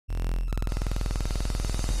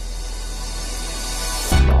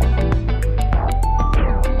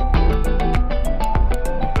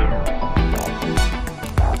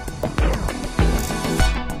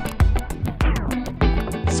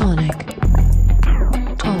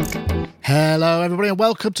Hello, everybody, and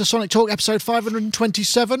welcome to Sonic Talk episode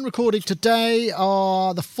 527, recorded today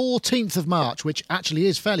on the 14th of March, which actually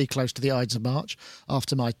is fairly close to the Ides of March,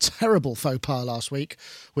 after my terrible faux pas last week,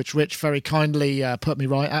 which Rich very kindly put me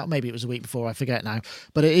right out. Maybe it was a week before, I forget now,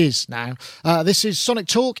 but it is now. This is Sonic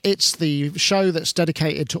Talk. It's the show that's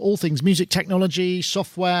dedicated to all things music technology,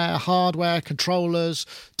 software, hardware, controllers,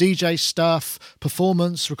 DJ stuff,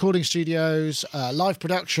 performance, recording studios, live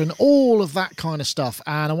production, all of that kind of stuff.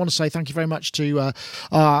 And I want to say thank you very much to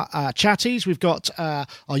our chatties. We've got our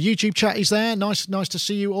YouTube chatties there. Nice to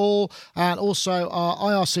see you all. And also our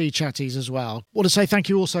IRC chatties as well. Want to say thank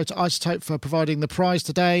you also to iZotope for providing the prize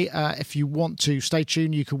today. If you want to stay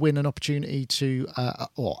tuned, you can win an opportunity to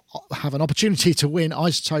or have an opportunity to win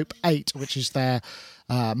iZotope 8, which is their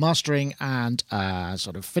mastering and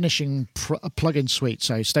sort of finishing plugin suite.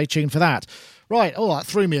 So stay tuned for that. Right. Oh, that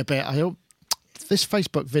threw me a bit. This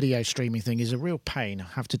Facebook video streaming thing is a real pain.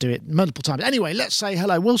 I have to do it multiple times. Anyway, let's say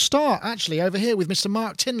hello. We'll start actually over here with Mr.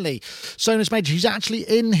 Mark Tinley, Sonus Major. He's actually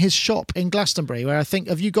in his shop in Glastonbury, where I think,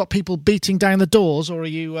 have you got people beating down the doors, or are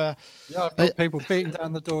you... Yeah, I've got people beating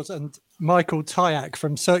down the doors, and Michael Tyak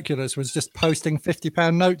from Circulars was just posting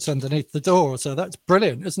 £50 notes underneath the door, so that's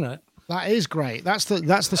brilliant, isn't it? That is great. That's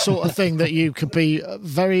the sort of thing that you could be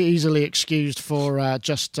very easily excused for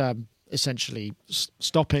just... essentially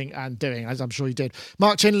stopping and doing, as I'm sure you did.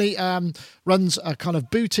 Mark Tinley runs a kind of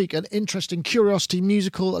boutique and interesting curiosity,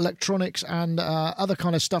 musical, electronics and other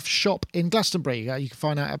kind of stuff shop in Glastonbury. You can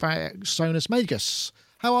find out about it at Sonus Magus.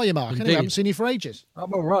 How are you, Mark? Anyway, I haven't seen you for ages.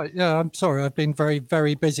 I'm all right. Yeah, I'm sorry. I've been very,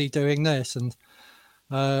 very busy doing this, and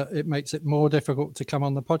it makes it more difficult to come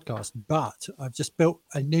on the podcast. But I've just built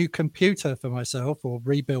a new computer for myself, or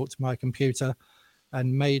rebuilt my computer,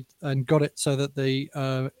 and got it so that the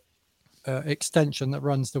extension that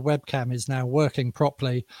runs the webcam is now working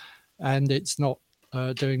properly, and it's not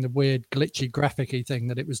doing the weird glitchy graphicy thing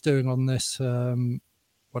that it was doing on this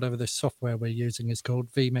whatever this software we're using is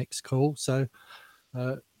called, vMix Cool. So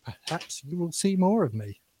perhaps you will see more of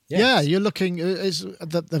me. Yes. Yeah, you're looking,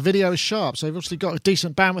 the video is sharp, so you've obviously got a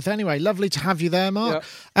decent bandwidth anyway. Lovely to have you there, Mark.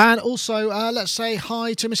 Yeah. And also, let's say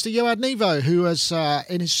hi to Mr. Yoad Nevo, who is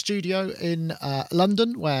in his studio in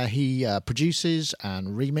London, where he produces and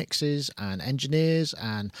remixes and engineers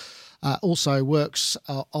and also works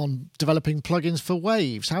on developing plugins for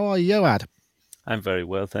Waves. How are you, Yoad? I'm very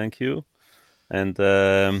well, thank you. And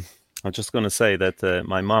I'm just going to say that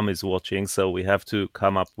my mom is watching, so we have to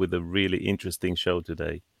come up with a really interesting show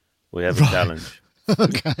today. We have a challenge.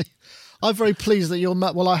 Okay. I'm very pleased that your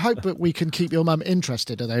mum... Well, I hope that we can keep your mum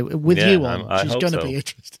interested, though, with you on. She's going to be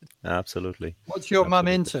interested. Absolutely. What's your mum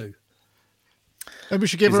into? Maybe we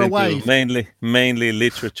should give her a wave. Mainly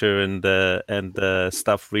literature and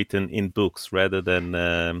stuff written in books rather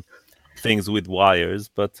than things with wires.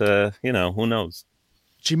 But, who knows?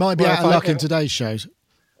 She might be out of luck in today's shows.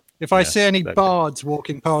 If I see any bards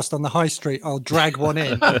walking past on the high street, I'll drag one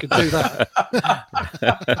in. You could do that.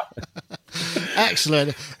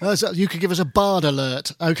 Excellent. You could give us a bard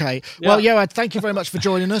alert. Okay. Yeah. Well, Yoad, thank you very much for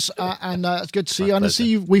joining us, and it's good to see you. And I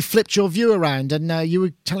see we flipped your view around, and you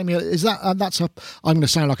were telling me, is that I'm going to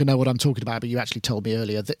sound like I know what I'm talking about, but you actually told me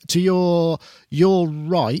earlier that to your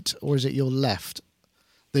right, or is it your left?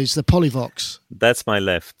 There's the Polyvox. That's my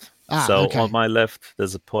left. Okay. On my left,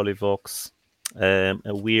 there's a Polyvox. A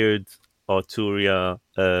weird Arturia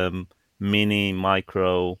mini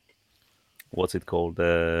micro, what's it called,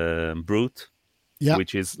 Brute,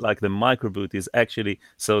 which is like the micro boot is actually,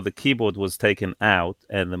 so the keyboard was taken out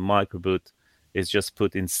and the micro boot is just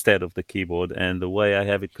put instead of the keyboard, and the way I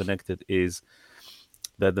have it connected is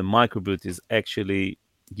that the micro boot is actually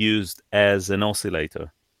used as an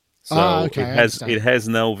oscillator, so it has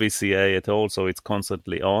no VCA at all, so it's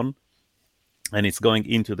constantly on. And it's going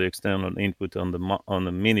into the external input on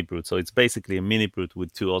the mini brute, so it's basically a mini brute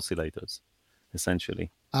with two oscillators, essentially.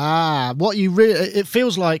 What you really, it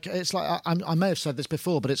feels like, it's like, I may have said this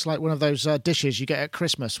before, but it's like one of those dishes you get at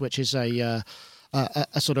Christmas, which is a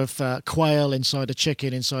sort of quail inside a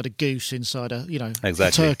chicken, inside a goose, inside a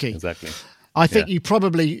a turkey. Exactly. I think you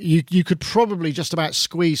could probably just about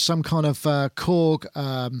squeeze some kind of Korg.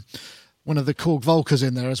 One of the Korg Volcas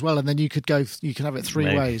in there as well, and then you can have it three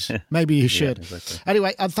ways. Maybe you should. Yeah, exactly.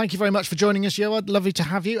 Anyway, thank you very much for joining us, Yoad. Lovely to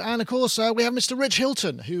have you. And of course, we have Mr. Rich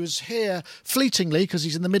Hilton, who is here fleetingly because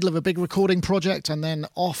he's in the middle of a big recording project and then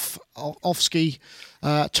off ski,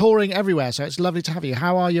 touring everywhere. So it's lovely to have you.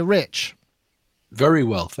 How are you, Rich? Very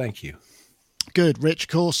well, thank you. Good. Rich, of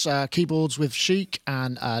course, keyboards with Chic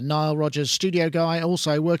and Nile Rodgers, studio guy,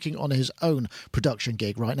 also working on his own production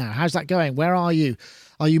gig right now. How's that going? Where are you?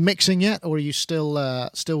 Are you mixing yet, or are you still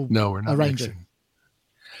No, we're not arranging? Mixing.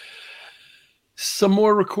 Some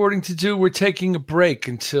more recording to do. We're taking a break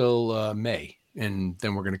until May, and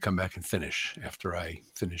then we're going to come back and finish after I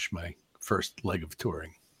finish my first leg of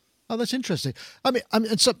touring. Oh, that's interesting. I mean,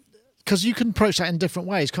 so because you can approach that in different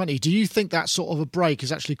ways, can't you? Do you think that sort of a break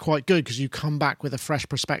is actually quite good because you come back with a fresh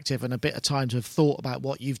perspective and a bit of time to have thought about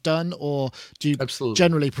what you've done, or do you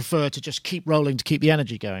generally prefer to just keep rolling to keep the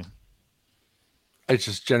energy going? I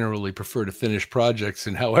just generally prefer to finish projects,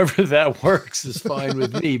 and however that works is fine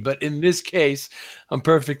with me. But in this case, I'm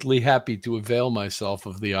perfectly happy to avail myself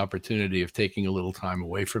of the opportunity of taking a little time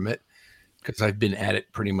away from it because I've been at it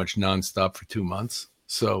pretty much nonstop for 2 months.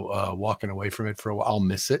 So walking away from it for a while, I'll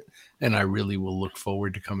miss it, and I really will look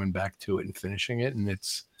forward to coming back to it and finishing it. And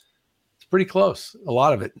it's pretty close. A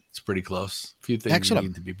lot of it, it's pretty close. A few things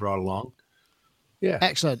need to be brought along. Yeah.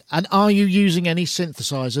 Excellent. And are you using any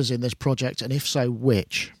synthesizers in this project? And if so,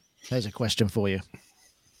 which? There's a question for you.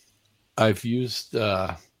 I've used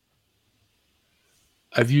the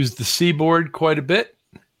Seaboard quite a bit.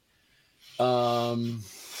 All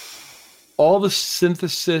the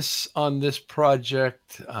synthesis on this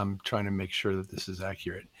project, I'm trying to make sure that this is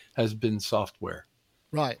accurate, has been software.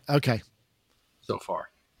 Right. Okay. So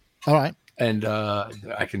far. All right. And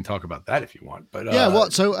I can talk about that if you want. But yeah,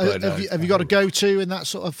 what? So have you got a go-to in that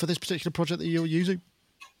sort of for this particular project that you're using?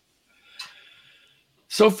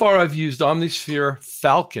 So far, I've used Omnisphere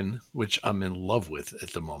Falcon, which I'm in love with at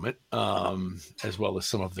the moment, as well as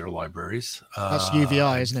some of their libraries. That's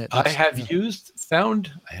UVI, isn't it? I have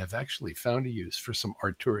actually found a use for some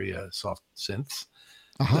Arturia soft synths.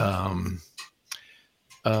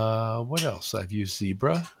 What else? I've used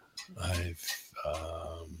Zebra. I've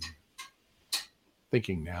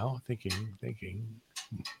thinking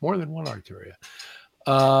more than one Arturia.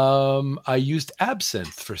 I used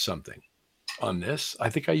Absinthe for something on this. I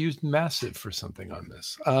think I used Massive for something on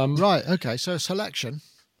this. Right. Okay. So selection.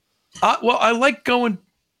 Well, I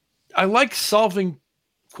like solving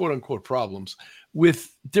quote unquote problems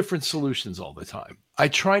with different solutions all the time. I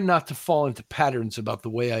try not to fall into patterns about the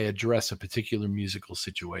way I address a particular musical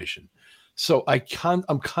situation. So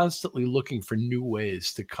I'm constantly looking for new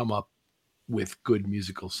ways to come up with good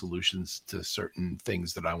musical solutions to certain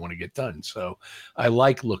things that I want to get done. So I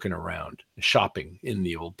like looking around, shopping in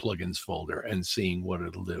the old plugins folder and seeing what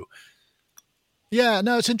it'll do. Yeah,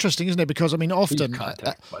 no, it's interesting, isn't it? Because I mean, often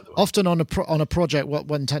on a project,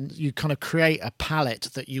 you kind of create a palette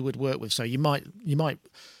that you would work with. So you might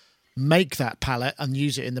make that palette and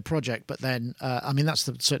use it in the project, but then I mean that's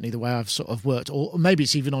certainly the way I've sort of worked, or maybe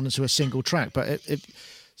it's even onto a single track. But it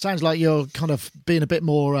sounds like you're kind of being a bit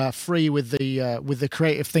more free with the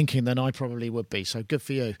creative thinking than I probably would be. So good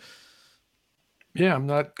for you. Yeah, I'm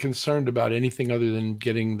not concerned about anything other than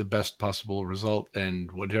getting the best possible result,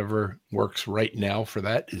 and whatever works right now for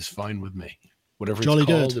that is fine with me. Whatever it's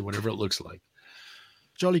called and whatever it looks like.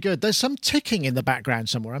 Jolly good. There's some ticking in the background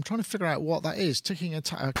somewhere. I'm trying to figure out what that is. Ticking.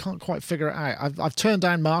 I can't quite figure it out. I've turned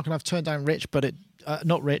down Mark and I've turned down Rich, but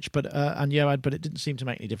not Rich, but and Yoad, but it didn't seem to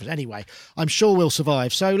make any difference. Anyway, I'm sure we'll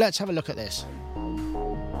survive. So let's have a look at this.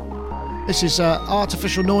 This is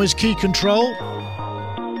artificial noise key control.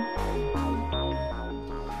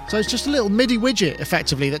 So it's just a little MIDI widget,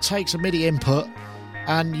 effectively, that takes a MIDI input,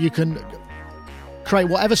 and you can create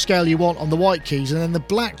whatever scale you want on the white keys, and then the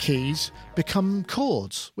black keys become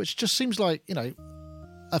chords, which just seems like,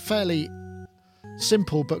 a fairly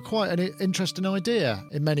simple but quite an interesting idea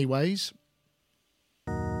in many ways.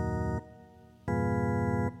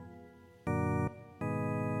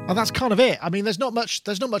 And that's kind of it. I mean, there's not much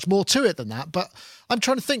more to it than that, but I'm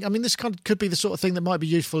trying to think. I mean, this could be the sort of thing that might be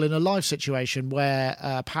useful in a live situation where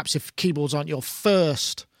perhaps if keyboards aren't your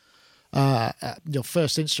first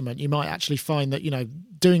instrument, you might actually find that,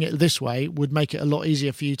 doing it this way would make it a lot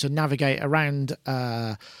easier for you to navigate around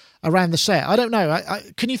the set. I don't know.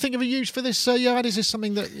 Can you think of a use for this, Yoad? Is this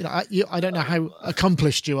something that, I don't know how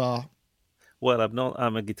accomplished you are. Well,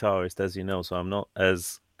 I'm a guitarist, as you know, so I'm not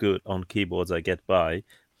as good on keyboards. I get by.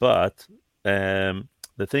 But the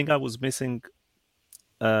thing I was missing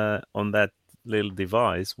on that little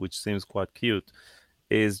device, which seems quite cute,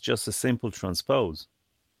 is just a simple transpose.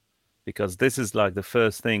 Because this is like the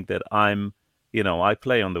first thing that I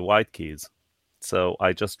play on the white keys. So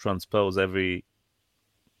I just transpose every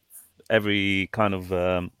kind of,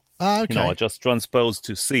 okay. I just transpose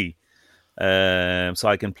to C. So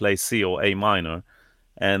I can play C or A minor.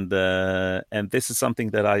 And this is something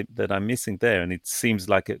that I'm missing there, and it seems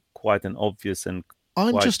like quite an obvious and.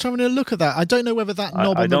 I'm just having a look at that. I don't know whether that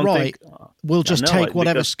knob on the right will just take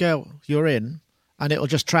whatever scale you're in, and it'll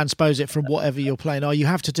just transpose it from whatever you're playing. Or you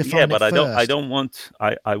have to define it first.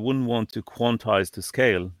 I wouldn't want to quantize the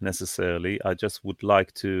scale necessarily. I just would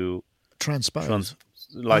like to Transpose.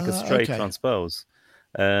 Like a straight transpose.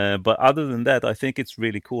 But other than that, I think it's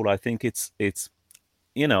really cool. I think it's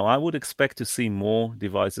I would expect to see more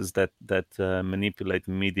devices that manipulate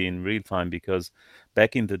MIDI in real time, because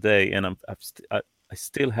back in the day, and I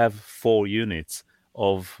still have 4 units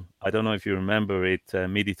of, I don't know if you remember it,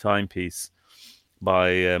 MIDI timepiece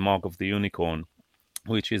by Mark of the Unicorn,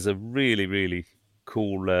 which is a really, really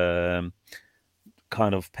cool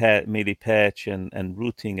kind of MIDI patch and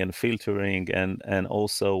routing and filtering and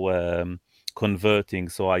also converting.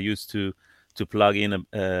 So I used to plug in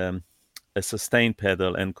a sustain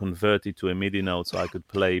pedal and convert it to a MIDI note so I could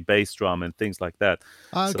play bass drum and things like that.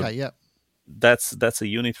 That's a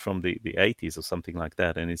unit from the 80s or something like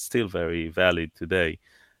that, and it's still very valid today.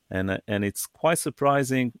 And it's quite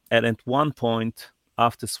surprising. And at one point,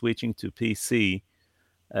 after switching to PC,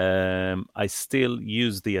 I still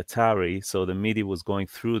used the Atari, so the MIDI was going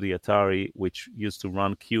through the Atari, which used to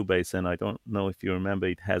run Cubase, and I don't know if you remember,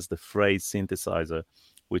 it has the Phrase synthesizer,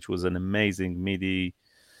 which was an amazing MIDI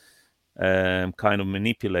kind of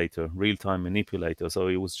manipulator, real-time manipulator. So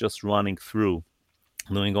it was just running through,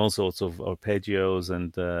 doing all sorts of arpeggios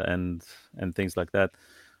and things like that.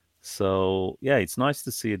 So yeah, it's nice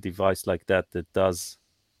to see a device like that does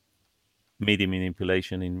MIDI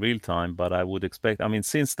manipulation in real time. But I would expect, I mean,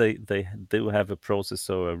 since they do have a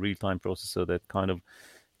processor, a real-time processor that kind of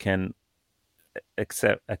can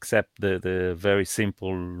accept the very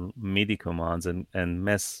simple MIDI commands and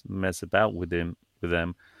mess about with them,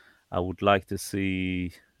 I would like to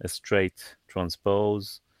see a straight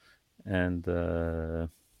transpose, and that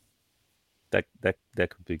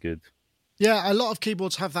could be good. Yeah, a lot of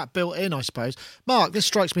keyboards have that built in, I suppose. Mark, this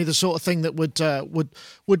strikes me the sort of thing that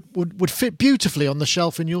would fit beautifully on the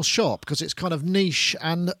shelf in your shop, because it's kind of niche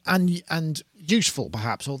and useful,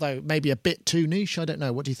 perhaps, although maybe a bit too niche. I don't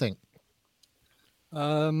know. What do you think?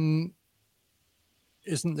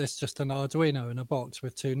 Isn't this just an Arduino in a box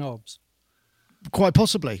with 2 knobs? Quite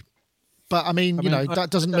possibly. But I mean, that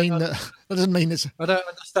doesn't mean it's. I don't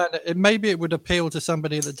understand it. Maybe it would appeal to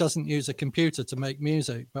somebody that doesn't use a computer to make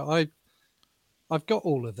music, but I've got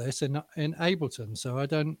all of this in Ableton, so I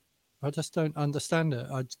just don't understand it.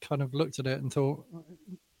 I kind of looked at it and thought,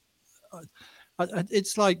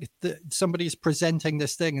 it's like somebody's presenting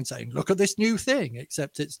this thing and saying, "Look at this new thing,"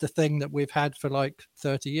 except it's the thing that we've had for like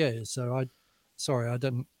 30 years. So I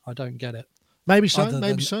don't get it. Maybe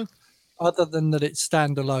so. Other than that it's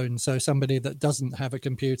standalone, so somebody that doesn't have a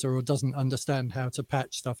computer or doesn't understand how to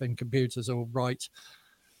patch stuff in computers or write,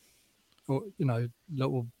 or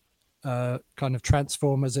little kind of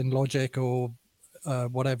transformers in Logic or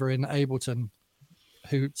whatever in Ableton,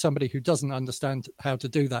 somebody who doesn't understand how to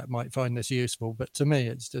do that might find this useful. But to me,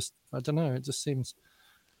 it's just, I don't know, it just seems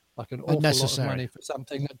like an awful lot of money for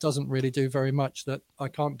something that doesn't really do very much that I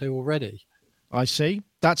can't do already. I see.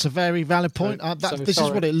 That's a very valid point. This is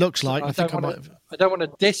what it looks like. I don't want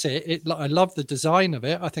to diss it. I love the design of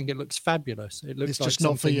it. I think it looks fabulous. It looks like just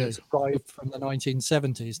not for you. It's arrived from the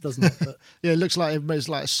 1970s, doesn't it? But, yeah, it looks like it's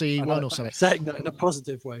like a CE1 or something. Saying that in a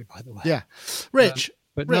positive way, by the way. Yeah, Rich.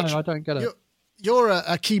 No, I don't get it. You're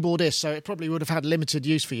a keyboardist, so it probably would have had limited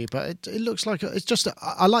use for you. But it looks like it's just.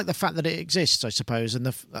 I like the fact that it exists, I suppose. And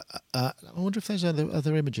I wonder if there's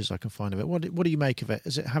other images I can find of it. What do you make of it?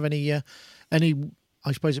 Does it have any?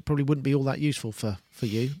 I suppose it probably wouldn't be all that useful for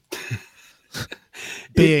you,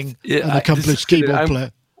 being an accomplished keyboard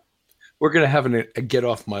player. We're going to have a get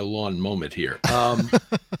off my lawn moment here.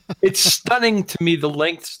 It's stunning to me the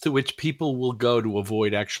lengths to which people will go to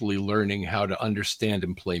avoid actually learning how to understand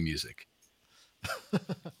and play music.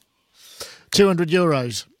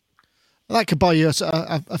 €200. That could buy you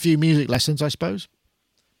a few music lessons, I suppose.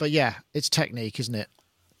 But yeah, it's technique, isn't it?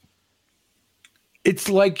 It's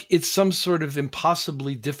like it's some sort of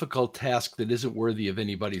impossibly difficult task that isn't worthy of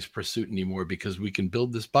anybody's pursuit anymore, because we can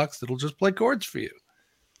build this box that'll just play chords for you.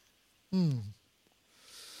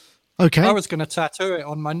 Okay. I was going to tattoo it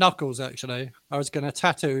on my knuckles, actually. I was going to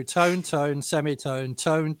tattoo tone, tone, semitone,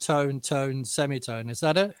 tone, tone, tone, semitone. Is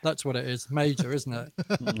that it? That's what it is. Major, isn't it?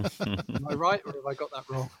 Am I right, or have I got that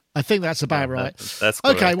wrong? I think that's about right. That's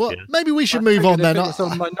correct, okay, well, maybe we should move on then. If it's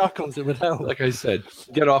on my knuckles, it would help. Like I said,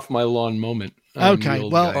 get off my lawn moment. Okay,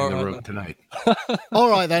 well, in the room tonight. All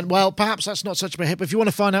right then. Well, perhaps that's not such a hit. But if you want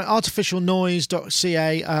to find out,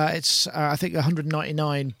 artificialnoise.ca. It's I think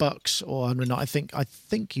 $199 or $109. I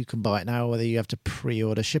think you can buy it now, whether you have to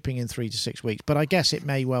pre-order. Shipping in 3 to 6 weeks. But I guess it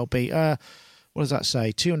may well be. What does that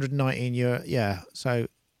say? €219. Yeah. So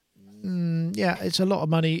Yeah, it's a lot of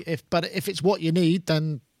money. But if it's what you need,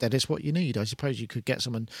 then that is what you need. I suppose you could get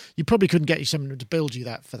someone. You probably couldn't get you someone to build you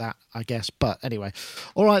that for that, I guess. But anyway,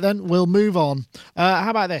 all right then, we'll move on. How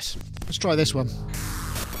about this? Let's try this one.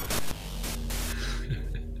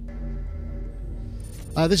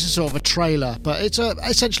 This is sort of a trailer, but it's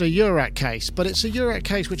essentially a Eurorack case. But it's a Eurorack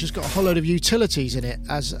case which has got a whole load of utilities in it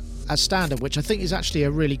as standard, which I think is actually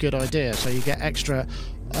a really good idea. So you get extra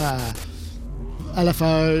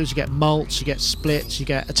LFOs, you get mults, you get splits, you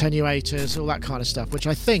get attenuators, all that kind of stuff, which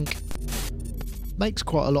I think makes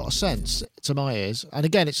quite a lot of sense to my ears. And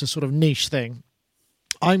again, it's a sort of niche thing.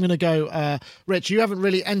 I'm going to go, Rich, you haven't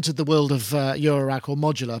really entered the world of Eurorack or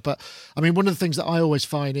modular, but I mean, one of the things that I always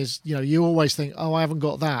find is, you always think, oh, I haven't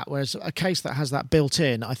got that. Whereas a case that has that built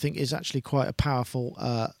in, I think is actually quite a powerful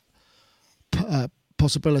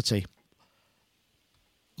possibility.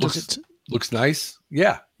 Looks nice.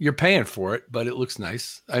 Yeah, you're paying for it, but it looks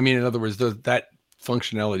nice. I mean, in other words, that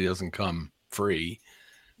functionality doesn't come free.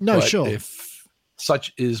 No, but sure. If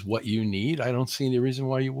such is what you need, I don't see any reason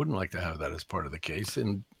why you wouldn't like to have that as part of the case,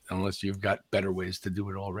 and unless you've got better ways to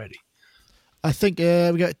do it already. I think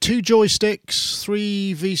we got 2 joysticks,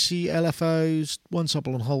 3 VC LFOs, 1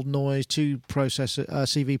 Subtle and Hold noise, 2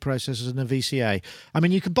 CV processors, and a VCA. I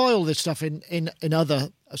mean, you can buy all this stuff in other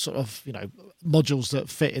sort of modules that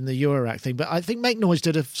fit in the Eurorack thing, but I think Make Noise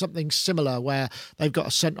did something similar where they've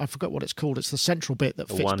got I forgot what it's called. It's the central bit that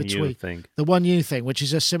fits between the 1U thing, which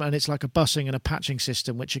is and it's like a busing and a patching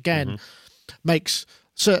system, which again makes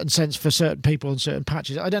certain sense for certain people and certain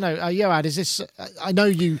patches. I don't know, Yoad, is this? I know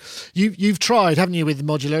you've tried, haven't you, with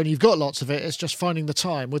modular, and you've got lots of it. It's just finding the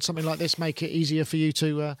time. Would something like this make it easier for you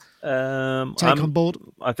to take on board?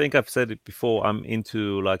 I think I've said it before. I'm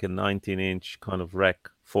into like a 19-inch kind of rack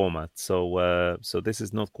format, so this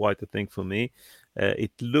is not quite a thing for me.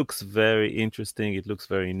 It looks very interesting. It looks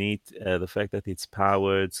very neat. The fact that it's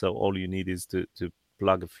powered, so all you need is to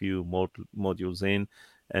plug a few modules in,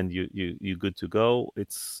 and you're good to go.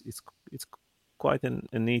 It's quite a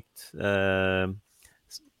neat kind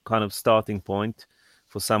of starting point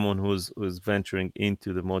for someone who's venturing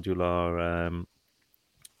into the modular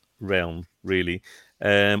realm, really.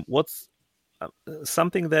 What's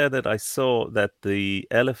something there that I saw, that the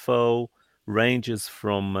LFO ranges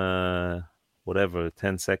from 10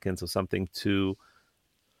 seconds or something to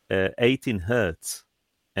 18 hertz,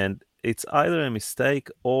 and it's either a mistake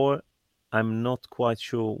or I'm not quite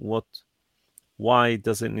sure why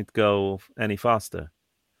doesn't it go any faster?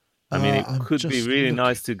 I mean, it could be really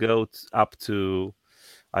nice to go up to,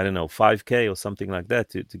 I don't know, 5K or something like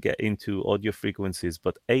that to get into audio frequencies,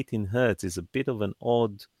 but 18 hertz is a bit of an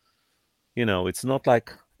odd, it's not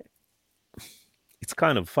like, it's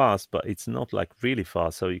kind of fast, but it's not like really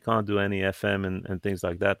fast, so you can't do any FM and things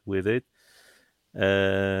like that with it.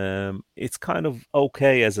 It's kind of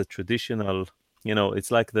okay as a traditional, it's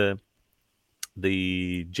like the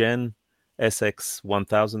Gen SX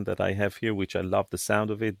 1000 that I have here, which I love the sound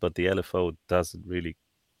of it, but the LFO doesn't really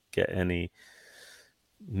get any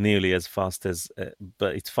nearly as fast as,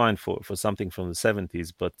 but it's fine for something from the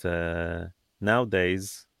 70s. But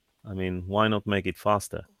nowadays, I mean, why not make it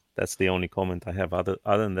faster? That's the only comment I have. Other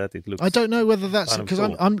than that, it looks. I don't know whether that's because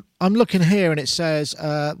cool. I'm looking here and it says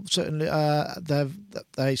certainly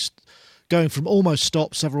they going from almost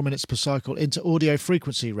stop several minutes per cycle into audio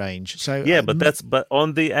frequency range. So yeah, but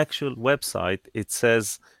on the actual website it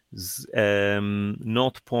says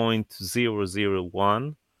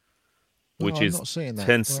 0.001, which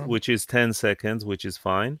is 10 seconds, which is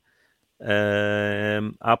fine.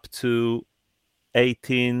 Up to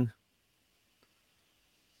 18.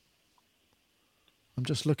 I'm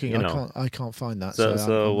just looking. I can't find that. So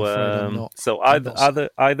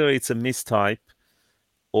either it's a mistype,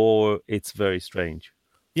 or it's very strange.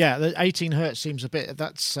 Yeah, the 18 hertz seems a bit.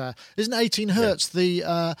 That's isn't 18 hertz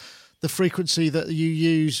the frequency that you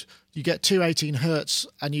use? You get 2 18 hertz,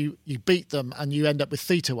 and you beat them, and you end up with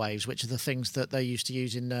theta waves, which are the things that they used to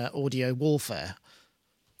use in audio warfare.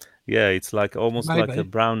 Yeah, it's like almost like a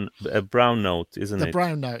brown note, isn't it? The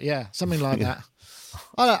brown note, yeah, something like that.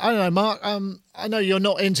 I don't know, Mark. I know you're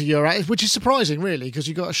not into Eurorack, which is surprising, really, because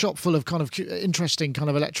you've got a shop full of kind of interesting kind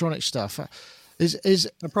of electronic stuff.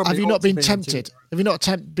 Have you not been tempted? Have you not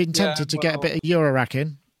been tempted to get a bit of Eurorack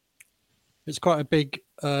in? It's quite a big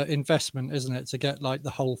investment, isn't it, to get like the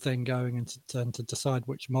whole thing going and to decide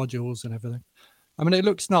which modules and everything. I mean, it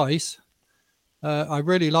looks nice. I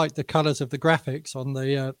really like the colours of the graphics on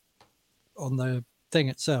the thing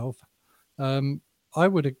itself. I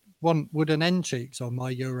would want wooden end cheeks on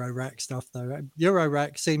my Eurorack stuff, though.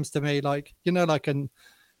 Eurorack seems to me like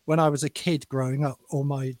when I was a kid growing up, all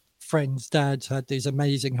my friends' dads had these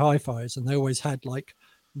amazing hi-fis, and they always had like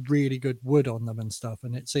really good wood on them and stuff,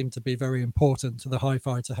 and it seemed to be very important to the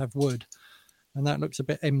hi-fi to have wood, and that looks a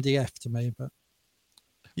bit MDF to me. But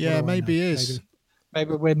yeah, maybe it is.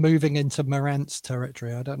 Maybe we're moving into Marantz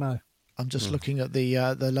territory. I don't know. I'm just looking at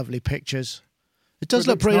the lovely pictures. It does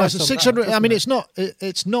look pretty nice. 600. I mean, it's not the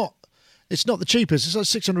cheapest. It's like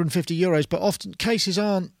 €650, but often cases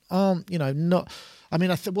aren't not. I mean,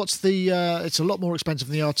 what's the? It's a lot more expensive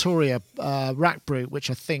than the Arturia rack brute, which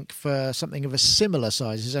I think for something of a similar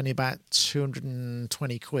size is only about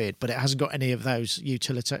 £220, but it hasn't got any of those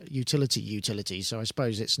utilities. So I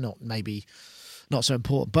suppose it's not so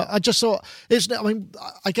important. But I just thought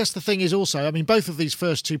I guess the thing is also, I mean, both of these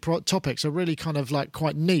first two topics are really kind of like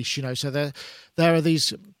quite niche, So there are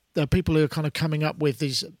people who are kind of coming up with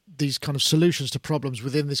these kind of solutions to problems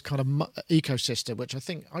within this kind of ecosystem, which I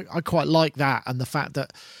think I quite like that, and the fact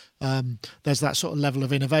that there's that sort of level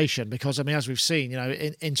of innovation. Because I mean, as we've seen,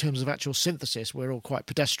 in terms of actual synthesis, we're all quite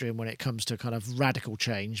pedestrian when it comes to kind of radical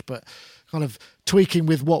change, but kind of tweaking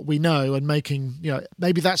with what we know and making,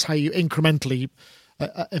 maybe that's how you incrementally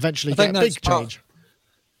eventually get a big change.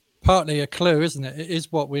 Partly a clue, isn't it? It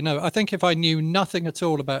is what we know. I think if I knew nothing at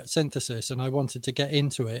all about synthesis and I wanted to get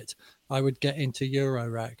into it, I would get into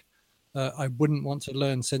Eurorack. I wouldn't want to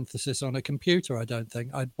learn synthesis on a computer, I don't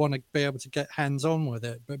think. I'd want to be able to get hands-on with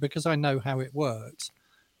it. But because I know how it works,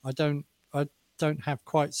 I don't have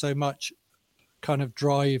quite so much kind of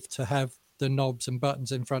drive to have the knobs and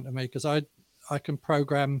buttons in front of me, because I can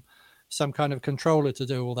program some kind of controller to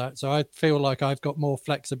do all that. So I feel like I've got more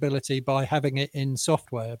flexibility by having it in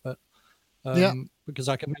software, but because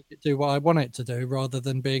I can make it do what I want it to do rather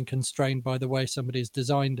than being constrained by the way somebody's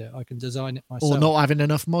designed it. I can design it myself. Or not having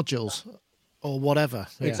enough modules or whatever.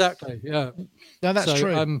 Yeah. Exactly, yeah. No, that's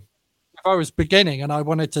true. If I was beginning and I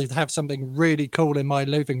wanted to have something really cool in my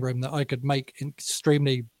living room that I could make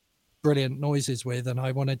extremely brilliant noises with, and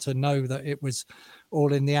I wanted to know that it was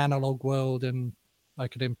all in the analog world and I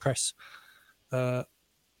could impress I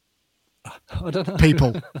don't know,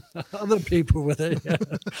 people, other people with it. Yeah.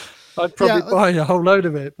 I'd probably buy a whole load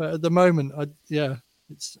of it, but at the moment,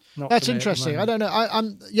 it's not. That's interesting. I don't know.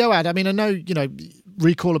 I'm Yoad. I mean, I know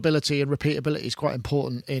recallability and repeatability is quite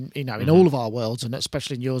important in in all of our worlds, and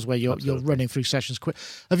especially in yours where you're running through sessions quick.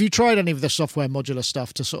 Have you tried any of the software modular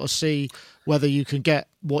stuff to sort of see whether you can get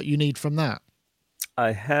what you need from that?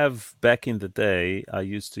 I have. Back in the day, I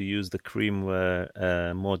used to use the Creamware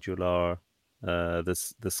modular,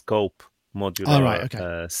 the Scope modular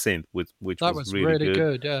synth, which was really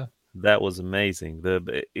good. Yeah, that was amazing.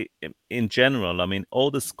 In general, I mean, all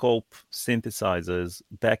the Scope synthesizers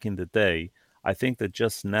back in the day, I think that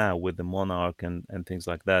just now with the Monarch and things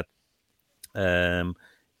like that,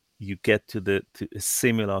 you get to a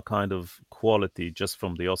similar kind of quality just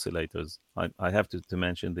from the oscillators. I have to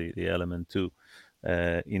mention the Element 2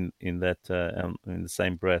 in the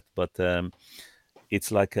same breath, but it's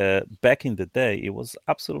like back in the day, it was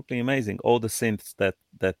absolutely amazing. All the synths that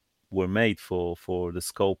were made for the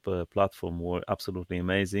Scope platform were absolutely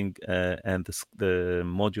amazing, and the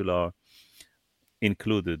modular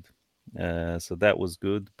included. So that was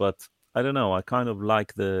good. But I don't know. I kind of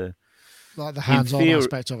like the hands-on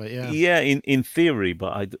aspect of it. Yeah. Yeah, in theory,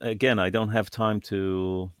 but I don't have time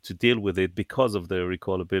to deal with it because of the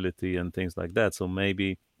recallability and things like that. So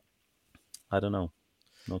maybe I don't know.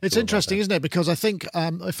 It's interesting, isn't it? Because I think,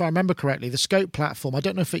 if I remember correctly, the Scope platform, I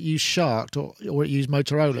don't know if it used Shark or it used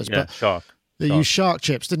Motorola's, but Shark. They used Shark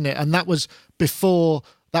chips, didn't it? And that was before,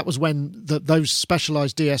 that was when those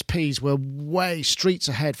specialized DSPs were way streets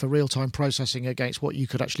ahead for real-time processing against what you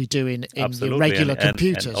could actually do in your regular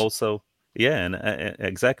computers. And also,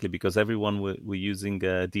 exactly, because everyone were using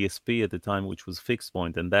DSP at the time, which was fixed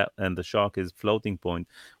point, and the Shark is floating point,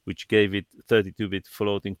 which gave it 32-bit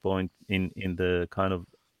floating point in the kind of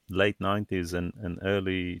late 90s and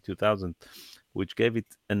early 2000s, which gave it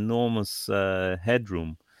enormous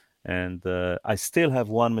headroom. And I still have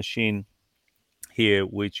one machine here,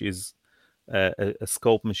 which is a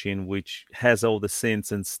Scope machine, which has all the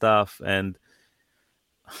synths and stuff, and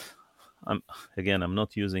I'm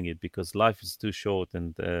not using it because life is too short,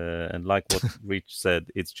 and like what Rich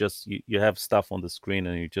said, it's just you have stuff on the screen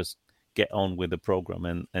and you just get on with the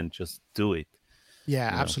program and just do it.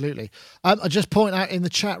 Yeah, absolutely. I just point out in the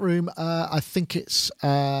chat room, I think it's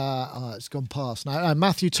gone past now.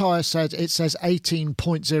 Matthew Tyre said it says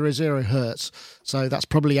 18.00 hertz, so that's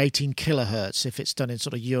probably 18 kilohertz if it's done in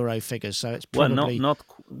sort of euro figures. So it's probably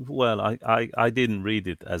I didn't read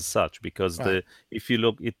it as such because if you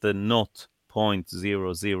look at the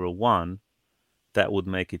 0.001, that would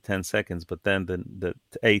make it 10 seconds, but then the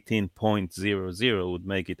 18.00 would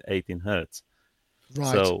make it 18 hertz.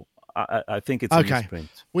 Right. So I think it's a misprint.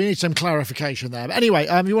 We need some clarification there. But anyway,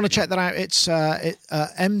 you want to check that out. It's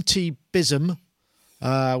MTBISM,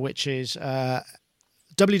 which is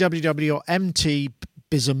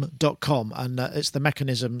www.mtbism.com, and it's the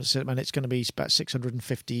mechanism, and it's going to be about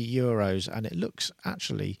 €650, and it looks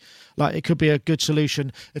actually like it could be a good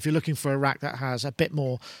solution if you're looking for a rack that has a bit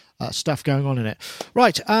more stuff going on in it.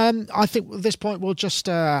 Right, I think at this point we'll just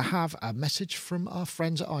have a message from our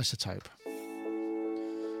friends at iZotope.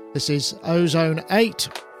 This is Ozone 8,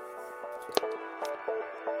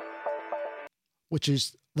 which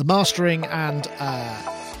is the mastering and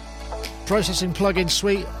processing plugin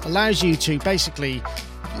suite. Allows you to basically,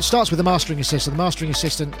 it starts with the mastering assistant. The mastering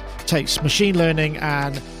assistant takes machine learning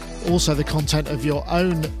and also the content of your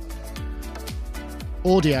own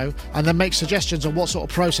audio and then makes suggestions on what sort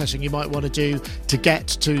of processing you might want to do to get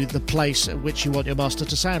to the place at which you want your master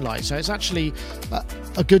to sound like. So it's actually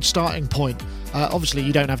a good starting point. Obviously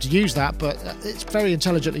you don't have to use that, but it's very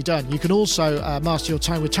intelligently done. You can also master your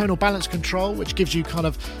tone with tonal balance control, which gives you kind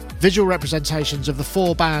of visual representations of the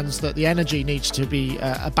 4 bands that the energy needs to be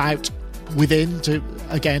about within to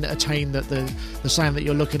again attain the sound that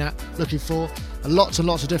you're looking for. Lots and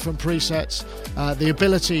lots of different presets, the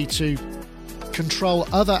ability to control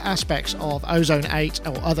other aspects of Ozone 8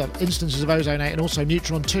 or other instances of Ozone 8 and also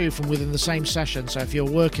Neutron 2 from within the same session. So if you're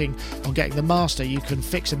working on getting the master, you can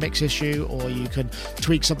fix a mix issue or you can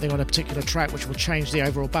tweak something on a particular track which will change the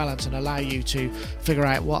overall balance and allow you to figure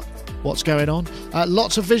out what's going on.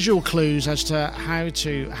 Lots of visual clues as to how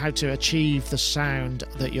to achieve the sound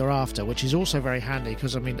that you're after, which is also very handy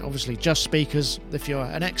because, I mean, obviously just speakers, if you're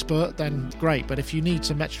an expert, then great. But if you need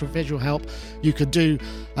some extra visual help, you can do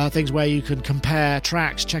things where you can compare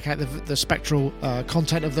tracks, check out the spectral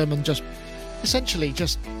content of them, and just essentially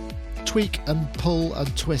just tweak and pull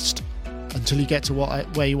and twist until you get to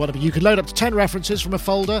where you want to be. You can load up to 10 references from a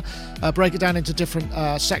folder, break it down into different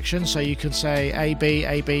sections, so you can say A, B,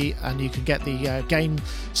 and you can get the gain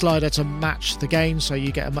slider to match the gain, so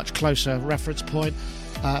you get a much closer reference point.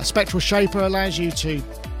 Spectral Shaper allows you to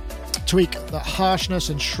tweak the harshness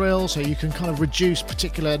and shrill, so you can kind of reduce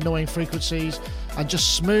particular annoying frequencies and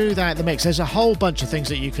just smooth out the mix. There's a whole bunch of things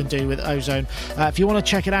that you can do with Ozone. If you want to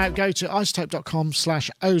check it out, go to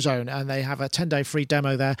izotope.com/ozone and they have a 10-day free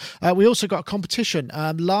demo there. We also got a competition.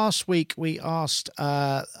 Last week we asked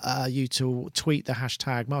you to tweet the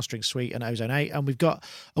hashtag Mastering Suite and Ozone 8, and we've got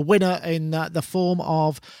a winner in the form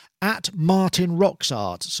of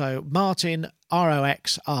 @MartinRoxArt. So Martin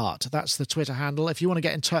ROX Art. That's the Twitter handle. If you want to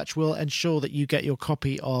get in touch, we'll ensure that you get your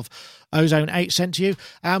copy of Ozone 8 sent to you.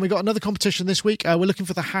 And we got another competition this week. We're looking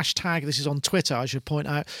for the hashtag. This is on Twitter, I should point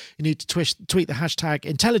out. You need to tweet the hashtag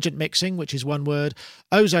Intelligent Mixing, which is one word,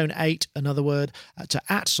 Ozone 8, another word, to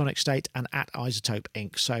 @SonicState and @iZotope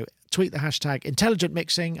Inc. So tweet the hashtag Intelligent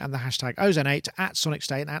Mixing and the hashtag Ozone 8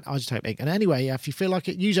 @SonicState and @iZotope Inc. And anyway, if you feel like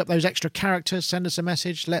it, use up those extra characters, send us a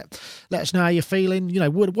message, let us know how you're feeling. You know,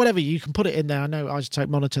 whatever, you can put it in there. I know iZotope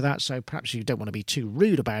monitor that, so perhaps you don't want to be too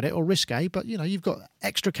rude about it or risque, but, you know, you've got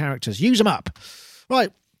extra characters. Use them up.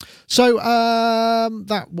 Right. So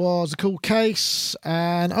that was a cool case.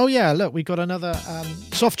 And, oh, yeah, look, we got another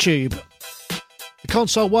soft tube. The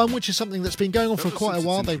Console One, which is something that's been going on for quite a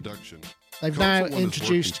while. They've now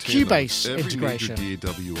introduced Cubase integration. Every major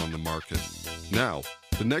DAW on the market. Now,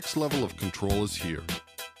 the next level of control is here.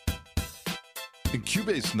 In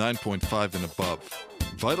Cubase 9.5 and above,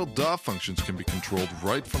 vital DAW functions can be controlled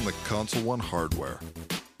right from the Console One hardware.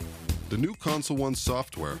 The new Console One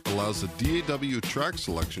software allows the DAW track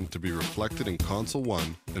selection to be reflected in Console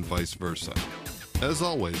One and vice versa. As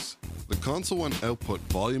always, the Console One output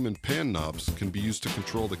volume and pan knobs can be used to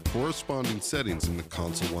control the corresponding settings in the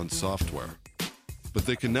Console One software. But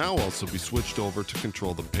they can now also be switched over to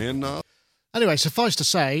control the pan knob. Anyway, suffice to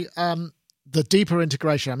say, the deeper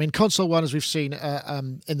integration. I mean, Console One, as we've seen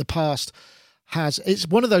in the past, it's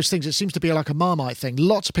one of those things. It seems to be like a Marmite thing.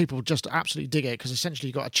 Lots of people just absolutely dig it because essentially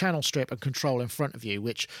you've got a channel strip and control in front of you,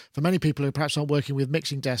 which for many people who perhaps aren't working with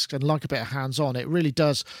mixing desks and like a bit of hands-on, it really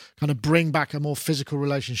does kind of bring back a more physical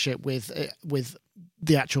relationship with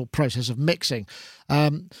the actual process of mixing.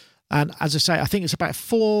 And as I say, I think it's about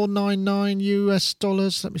 $499 US.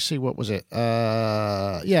 Let me see, what was it?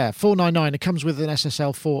 Yeah, $499. It comes with an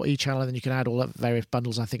SSL 4 channel, and then you can add all the various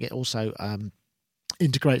bundles. I think it also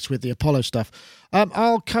integrates with the Apollo stuff.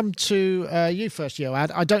 I'll come to you first, Yoad.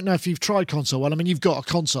 I don't know if you've tried Console One. I mean, you've got a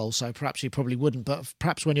console, so perhaps you probably wouldn't, but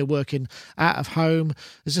perhaps when you're working out of home,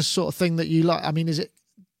 is this sort of thing that you like? I mean, is it...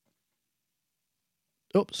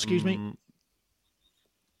 Oh, excuse me.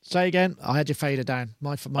 Say again. I had your fader down.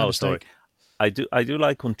 My mistake. Sorry. I do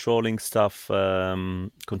like controlling stuff,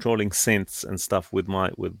 controlling synths and stuff with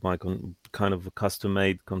my kind of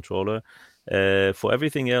custom-made controller. For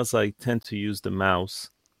everything else, I tend to use the mouse.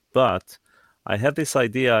 But I had this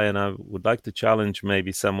idea, and I would like to challenge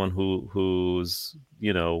maybe someone who's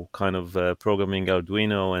kind of programming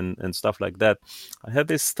Arduino and stuff like that. I had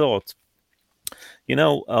this thought,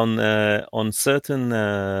 on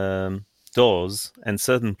certain doors and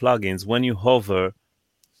certain plugins, when you hover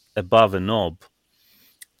above a knob,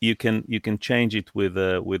 you can change it with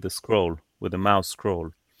a scroll, with a mouse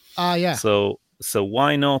scroll. Yeah. So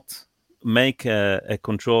why not make a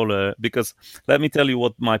controller? Because let me tell you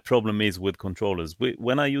what my problem is with controllers.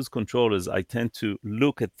 When I use controllers, I tend to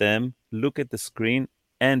look at them, look at the screen,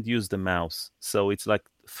 and use the mouse. So it's like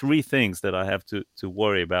three things that I have to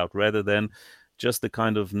worry about, rather than just the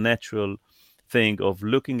kind of natural thing of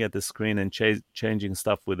looking at the screen and changing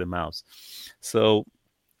stuff with the mouse. So,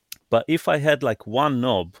 but if I had like one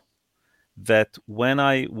knob that when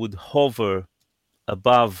I would hover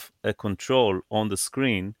above a control on the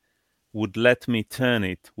screen would let me turn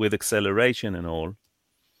it with acceleration and all,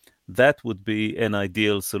 that would be an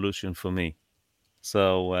ideal solution for me.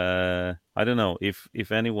 So I don't know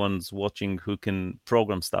if anyone's watching who can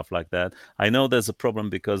program stuff like that. I know there's a problem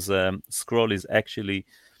because scroll is actually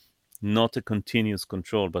not a continuous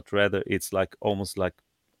control, but rather it's like almost like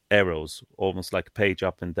arrows, almost like page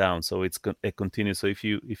up and down. So it's a continuous. So if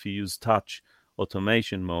you use touch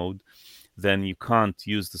automation mode, then you can't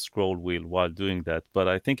use the scroll wheel while doing that. But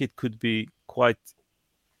I think it could be quite,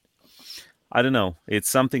 I don't know, it's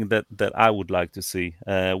something that I would like to see.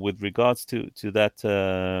 With regards to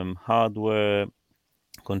that hardware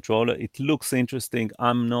controller, it looks interesting.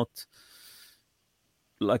 I'm not,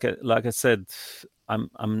 like I said,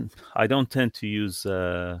 I don't tend to use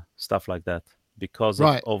stuff like that because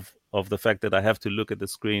of the fact that I have to look at the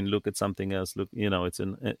screen, look at something else. Look,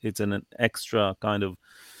 it's an extra kind of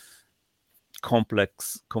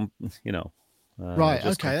complex, right.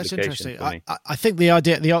 Okay, that's interesting. I think the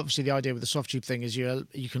idea with the Softube thing is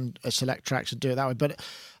you can select tracks and do it that way. But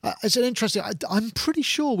it's an interesting. I'm pretty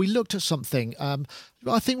sure we looked at something.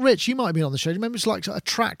 I think Rich, you might have been on the show. Do you remember it's like a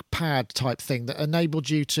trackpad type thing that enabled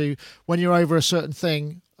you to, when you're over a certain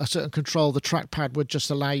thing, a certain control, the trackpad would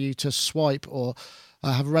just allow you to swipe or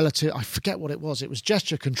have a relative. I forget what it was. It was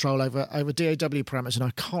gesture control over DAW parameters, and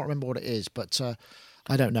I can't remember what it is. But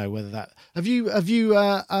I don't know whether that. Have you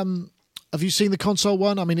seen the console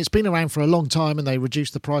one? I mean, it's been around for a long time, and they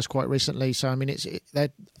reduced the price quite recently. So I mean,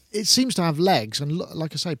 it seems to have legs, and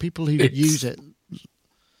like I say, people who use it.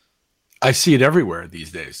 I see it everywhere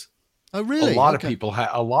these days. Oh, really? A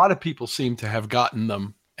lot of people seem to have gotten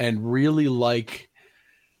them and really like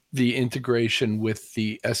the integration with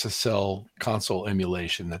the SSL console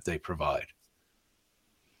emulation that they provide.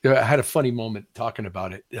 I had a funny moment talking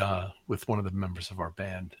about it with one of the members of our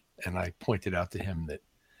band, and I pointed out to him that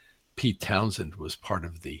Pete Townsend was part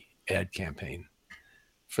of the ad campaign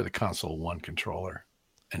for the Console 1 controller.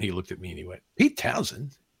 And he looked at me and he went, "Pete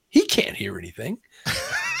Townsend? He can't hear anything."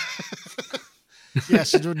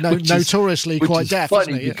 Yes, notoriously quite deaf.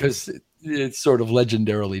 Funny, isn't it? because it's sort of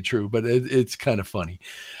legendarily true, but it's kind of funny.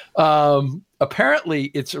 Apparently,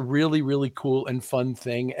 it's a really, really cool and fun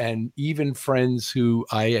thing. And even friends who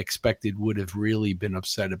I expected would have really been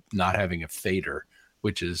upset at not having a fader,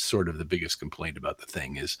 which is sort of the biggest complaint about the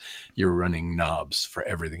thing, is you're running knobs for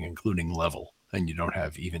everything, including level, and you don't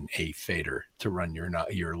have even a fader to run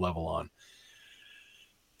your level on.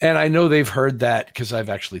 And I know they've heard that because I've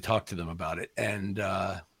actually talked to them about it, and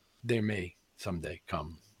they may someday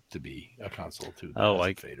come to be a console too.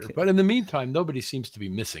 Fader. But in the meantime, nobody seems to be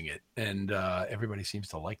missing it, and everybody seems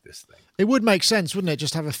to like this thing. It would make sense, wouldn't it?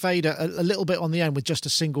 Just have a fader a little bit on the end with just a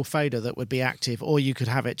single fader that would be active, or you could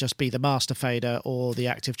have it just be the master fader or the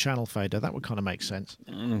active channel fader. That would kind of make sense.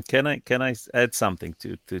 Can I add something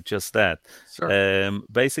to just that? Sure.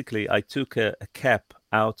 Basically, I took a cap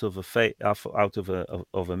out of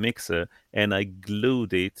a mixer, and I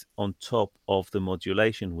glued it on top of the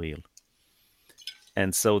modulation wheel.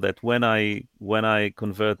 And so that when I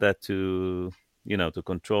convert that to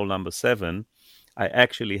control number 7, I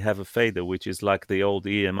actually have a fader, which is like the old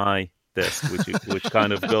EMI desk, which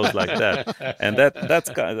kind of goes like that, and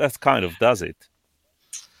that's kind of does it.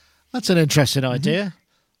 That's an interesting idea.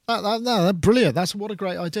 That's brilliant. What a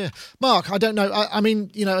great idea. Mark, I don't know. I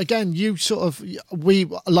mean, again, we,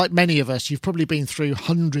 like many of us, you've probably been through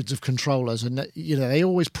hundreds of controllers, and, they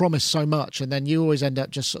always promise so much. And then you always end up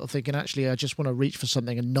just sort of thinking, actually, I just want to reach for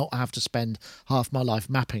something and not have to spend half my life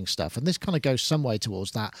mapping stuff. And this kind of goes some way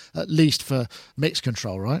towards that, at least for mix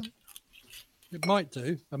control, right? It might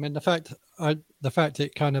do. I mean, the fact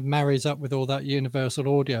it kind of marries up with all that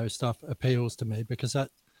universal audio stuff appeals to me, because I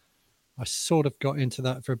sort of got into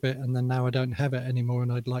that for a bit, and then now I don't have it anymore,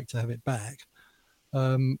 and I'd like to have it back.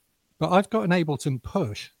 But I've got an Ableton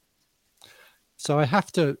Push, so I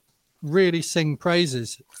have to really sing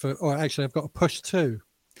praises or actually I've got a Push 2,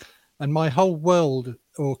 and my whole world,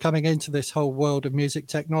 or coming into this whole world of music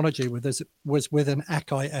technology was with an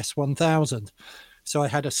Akai S1000. So I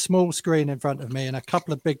had a small screen in front of me and a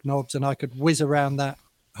couple of big knobs, and I could whiz around that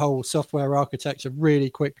whole software architecture really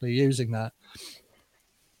quickly using that.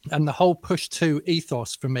 And the whole Push 2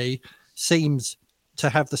 ethos for me seems to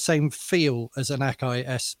have the same feel as an Akai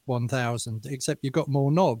S1000, except you've got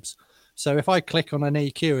more knobs. So if I click on an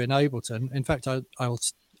EQ in Ableton, in fact,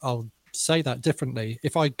 I'll say that differently.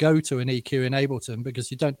 If I go to an EQ in Ableton,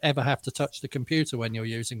 because you don't ever have to touch the computer when you're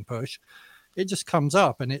using Push, it just comes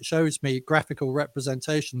up and it shows me graphical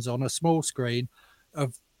representations on a small screen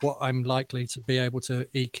of what I'm likely to be able to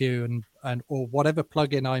EQ and or whatever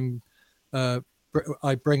plugin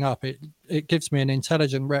I bring up. It gives me an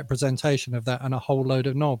intelligent representation of that and a whole load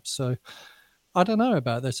of knobs. So I don't know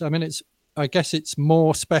about this. I mean, I guess it's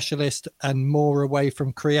more specialist and more away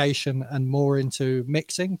from creation and more into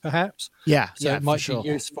mixing, perhaps. Yeah, so it might be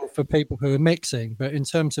useful for people who are mixing. But in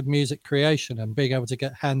terms of music creation and being able to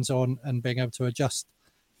get hands-on and being able to adjust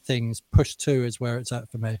things, Push 2 is where it's at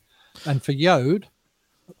for me. And for Yode,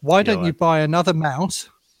 why don't you buy another mouse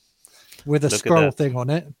with a scroll thing on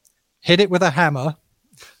it, hit it with a hammer,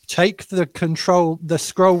 take the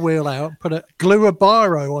scroll wheel out, glue a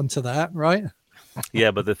biro onto that, right?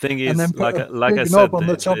 Yeah, but the thing is, like I said,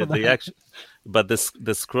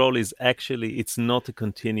 the scroll is actually, it's not a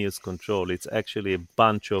continuous control. It's actually a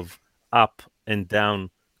bunch of up and down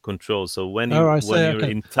controls. So when you're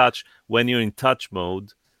in touch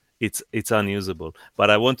mode, it's unusable. But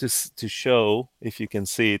I want to show, if you can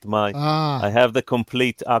see it, I have the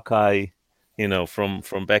complete Akai,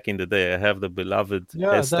 from back in the day. I have the beloved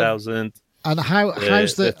S1000. And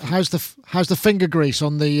how's the finger grease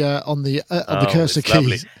on the cursor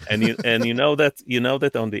keys? Lovely. And you know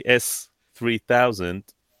that on the S3000,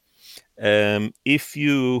 if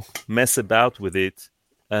you mess about with it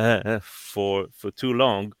for too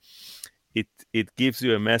long, it gives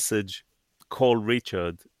you a message, call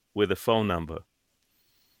Richard, with a phone number.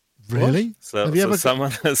 Really? So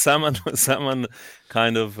someone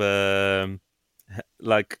kind of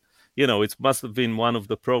like. It must have been one of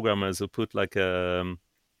the programmers who put like an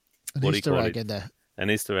Easter egg in there. An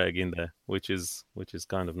Easter egg in there, which is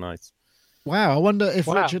kind of nice. Wow, I wonder if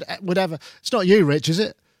Richard would ever. It's not you, Rich, is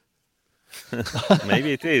it?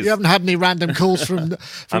 Maybe it is. You haven't had any random calls from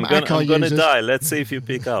I'm going to die. Let's see if you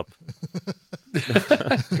pick up.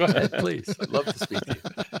 Go ahead, please. I'd love to speak to you.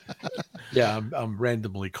 Yeah, I'm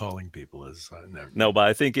randomly calling people No, but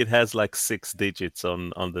I think it has like 6 digits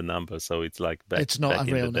on the number, so it's like back. It's not back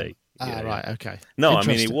a real in the day. Yeah, right, okay. No, I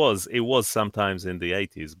mean it was sometimes in the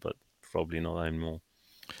 80s, but probably not anymore.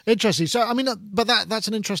 Interesting. So I mean, but that's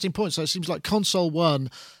an interesting point. So it seems like Console 1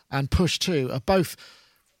 and Push 2 are both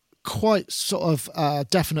quite sort of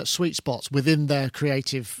definite sweet spots within their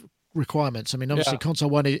creative requirements. I mean, obviously, Console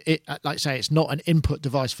 1, like I say, it's not an input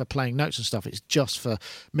device for playing notes and stuff. It's just for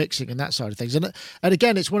mixing and that side of things. And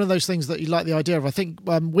again, it's one of those things that you like the idea of. I think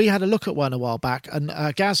we had a look at one a while back, and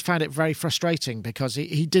Gaz found it very frustrating because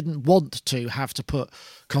he didn't want to have to put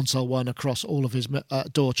Console 1 across all of his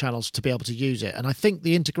DAW channels to be able to use it. And I think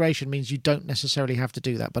the integration means you don't necessarily have to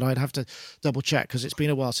do that, but I'd have to double check because it's been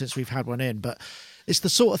a while since we've had one in. But it's the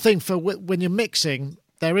sort of thing for when you're mixing,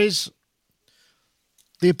 there is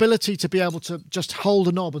the ability to be able to just hold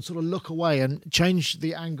a knob and sort of look away and change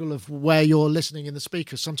the angle of where you're listening in the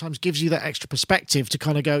speakers sometimes gives you that extra perspective to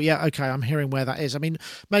kind of go, yeah, okay, I'm hearing where that is. I mean,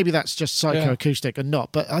 maybe that's just psychoacoustic and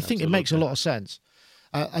not, but I think it makes a lot of sense.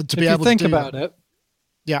 To be able to think about it.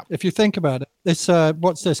 Yeah. If you think about it, this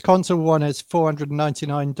what's this? Console 1 is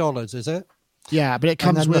 $499, is it? Yeah, but it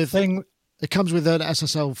comes with an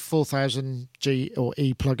SSL 4000G or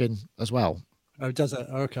E plugin as well. Oh, does it?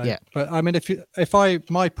 Okay. Yeah. But I mean,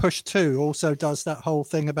 my Push 2 also does that whole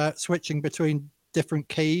thing about switching between different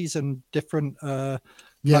keys and different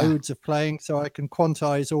modes of playing, so I can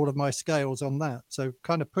quantize all of my scales on that. So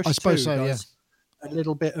kind of Push 2 does a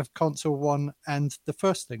little bit of Console 1 and the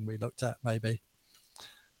first thing we looked at, maybe.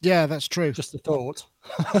 Yeah, that's true. Just a thought.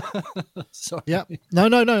 Sorry. Yeah. No,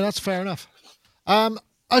 that's fair enough.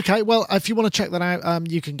 Okay, well, if you want to check that out,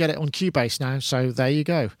 you can get it on Cubase now, so there you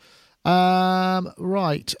go.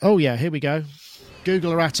 Right. Oh, yeah, here we go.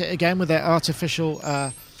 Google are at it again with their artificial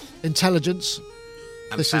intelligence.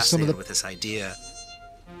 I'm fascinated with this idea.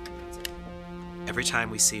 Every time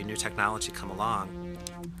we see new technology come along,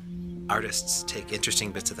 artists take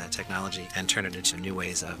interesting bits of that technology and turn it into new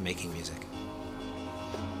ways of making music.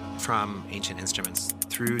 From ancient instruments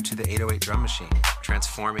through to the 808 drum machine,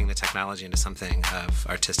 transforming the technology into something of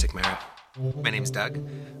artistic merit. My name's Doug.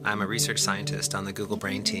 I'm a research scientist on the Google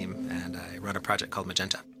Brain team, and I run a project called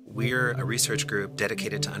Magenta. We're a research group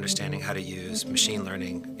dedicated to understanding how to use machine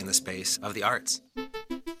learning in the space of the arts.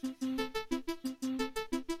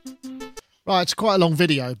 Right, it's quite a long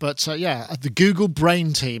video, but the Google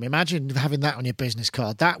Brain team. Imagine having that on your business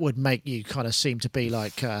card. That would make you kind of seem to be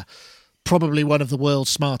like probably one of the world's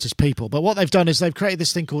smartest people. But what they've done is they've created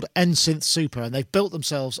this thing called NSynth Super, and they've built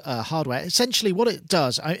themselves hardware. Essentially, what it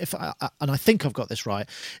does, and I think I've got this right,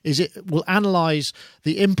 is it will analyze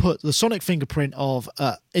the input, the sonic fingerprint of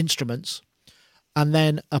instruments, and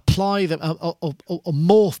then apply them or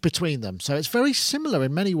morph between them. So it's very similar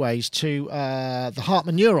in many ways to the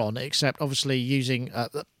Hartman neuron, except obviously using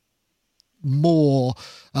more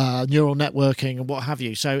neural networking and what have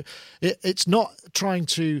you. So it's not trying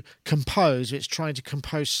to compose, it's trying to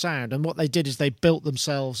compose sound. And what they did is they built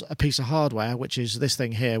themselves a piece of hardware, which is this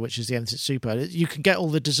thing here, which is the NSynth Super. You can get all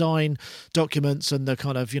the design documents and the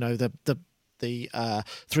kind of, the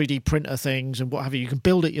 3D printer things and what have you. You can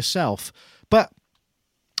build it yourself. But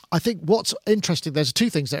I think what's interesting, there's two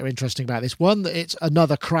things that are interesting about this. One, that it's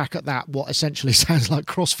another crack at that, what essentially sounds like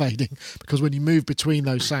crossfading, because when you move between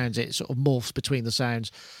those sounds, it sort of morphs between the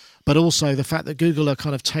sounds. But also the fact that Google are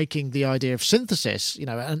kind of taking the idea of synthesis,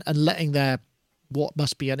 and letting their what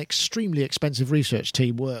must be an extremely expensive research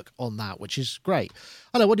team work on that, which is great.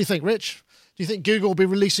 I don't know, what do you think, Rich? Do you think Google will be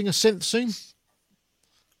releasing a synth soon?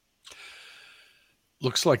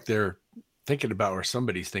 Looks like they're thinking about, or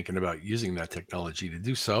somebody's thinking about using that technology to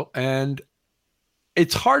do so. And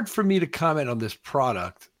it's hard for me to comment on this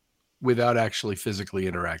product without actually physically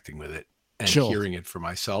interacting with it and hearing it for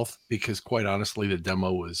myself, because quite honestly, the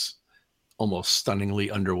demo was almost stunningly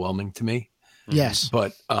underwhelming to me. Yes.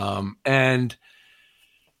 But, and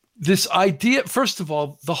this idea, first of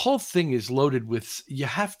all, the whole thing is loaded with, you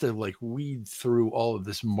have to like weed through all of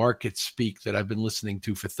this market speak that I've been listening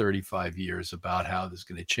to for 35 years about how this is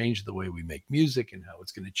going to change the way we make music and how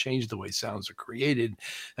it's going to change the way sounds are created.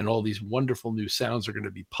 And all these wonderful new sounds are going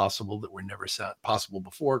to be possible that were never possible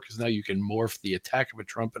before, because now you can morph the attack of a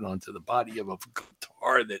trumpet onto the body of a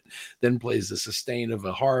guitar that then plays the sustain of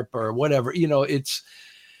a harp or whatever. It's...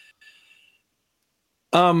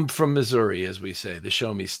 from Missouri, as we say, the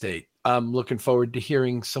show me state. I'm looking forward to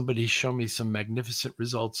hearing somebody show me some magnificent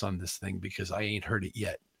results on this thing, because I ain't heard it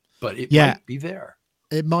yet, but it might be there.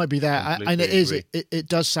 It might be there. And it is. It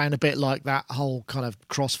does sound a bit like that whole kind of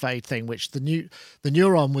crossfade thing, which the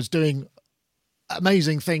Neuron was doing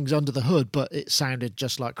amazing things under the hood, but it sounded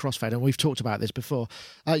just like crossfade. And we've talked about this before.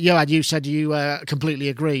 Yoad, you said you completely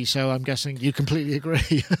agree, so I'm guessing you completely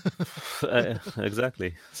agree.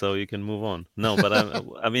 Exactly. So you can move on. No, but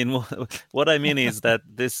I mean, what I mean is that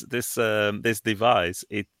this device,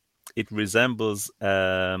 it resembles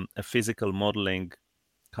a physical modeling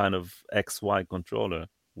kind of XY controller,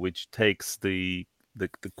 which takes the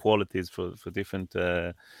qualities for different.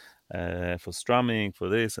 For strumming, for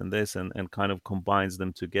this and kind of combines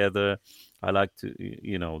them together. I like to,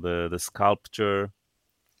 the Sculpture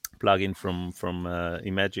plugin from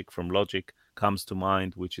Imagic, from Logic, comes to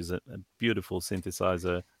mind, which is a beautiful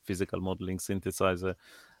synthesizer, physical modeling synthesizer.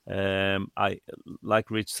 I, like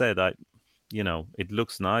Rich said, it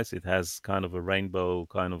looks nice. It has kind of a rainbow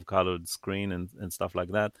kind of colored screen and stuff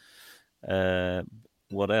like that.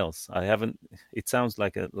 What else? It sounds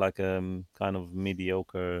like a kind of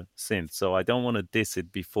mediocre synth. So I don't want to diss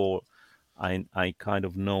it before I kind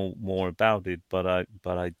of know more about it, but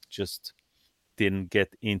I just didn't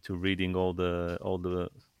get into reading all the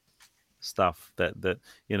stuff that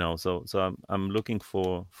so I'm looking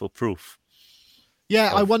for proof.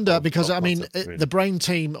 Yeah, I wonder, because the Brain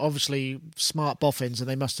team, obviously smart boffins, and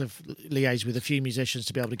they must have liaised with a few musicians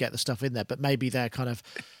to be able to get the stuff in there, but maybe they're kind of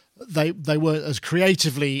they weren't as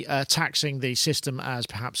creatively taxing the system as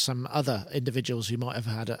perhaps some other individuals who might have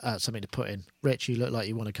had something to put in. Rich, you look like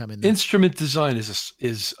you want to come in there. Instrument design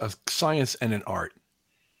is a science and an art.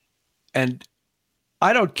 And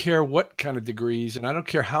I don't care what kind of degrees, and I don't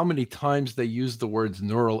care how many times they use the words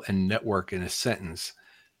neural and network in a sentence.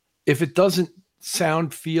 If it doesn't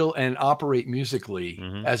sound, feel, and operate musically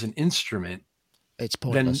as an instrument, it's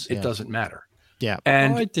pointless. Then it doesn't matter. Yeah,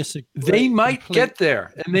 and I disagree. They might get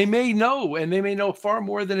there, and they may know far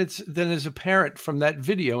more than is apparent from that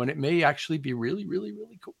video, and it may actually be really, really,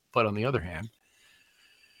 really cool. But on the other hand,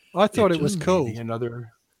 I thought it was cool.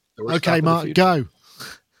 Okay, Mark, go.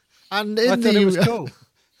 And I thought it was cool.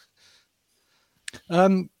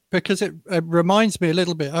 Because it reminds me a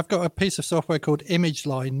little bit. I've got a piece of software called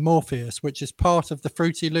ImageLine Morpheus, which is part of the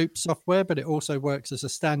Fruity Loop software, but it also works as a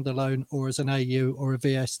standalone or as an AU or a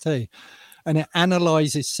VST. And it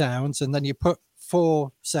analyzes sounds, and then you put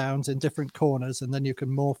 4 sounds in different corners, and then you can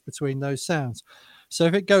morph between those sounds. So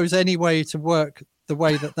if it goes any way to work the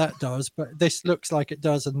way that does, but this looks like it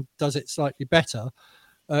does and does it slightly better,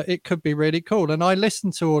 it could be really cool. And I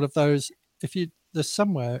listened to all of those. There's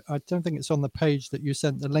somewhere, I don't think it's on the page that you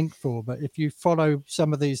sent the link for, but if you follow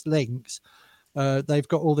some of these links, they've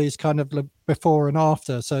got all these kind of before and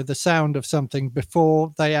after. So the sound of something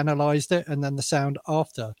before they analyzed it, and then the sound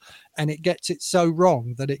after, and it gets it so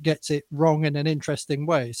wrong that it gets it wrong in an interesting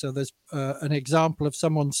way. So there's an example of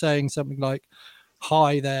someone saying something like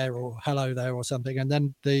 "hi there" or "hello there" or something, and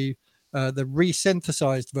then the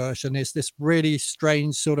resynthesized version is this really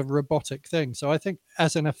strange sort of robotic thing. So I think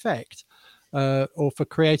as an effect, or for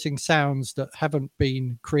creating sounds that haven't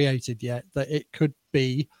been created yet, that it could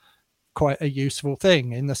be quite a useful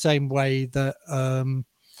thing, in the same way that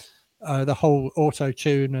the whole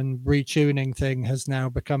auto-tune and retuning thing has now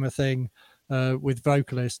become a thing with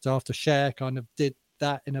vocalists after Cher kind of did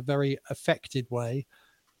that in a very affected way.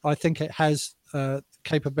 I think it has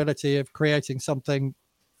capability of creating something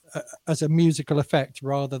as a musical effect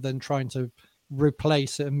rather than trying to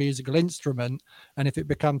replace a musical instrument. And if it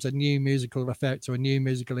becomes a new musical effect or a new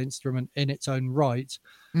musical instrument in its own right,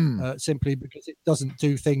 simply because it doesn't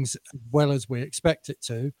do things as well as we expect it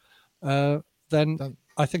to, then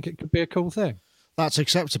I think it could be a cool thing. That's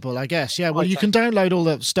acceptable, I guess. Yeah, well, you can download all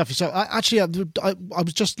the stuff yourself. I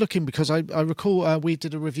was just looking because I recall we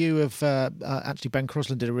did a review of, actually Ben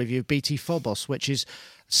Crosland did a review of BT Phobos, which is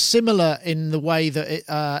similar in the way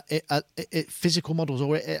that it physical models,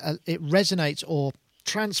 or it resonates or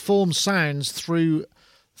transforms sounds through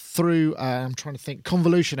I'm trying to think,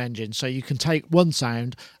 convolution engine. So you can take one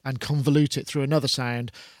sound and convolute it through another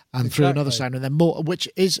sound, and through another sound, and then more, which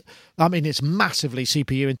is, I mean, it's massively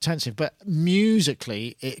CPU intensive, but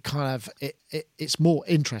musically it kind of it's more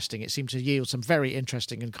interesting. It seems to yield some very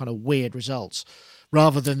interesting and kind of weird results,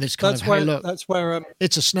 rather than this kind that's where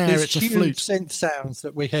it's a snare, it's a flute. Synth sounds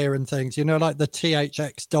that we hear and things, like the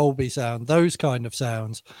THX Dolby sound, those kind of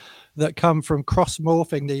sounds that come from cross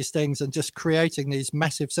morphing these things and just creating these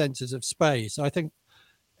massive senses of space. I think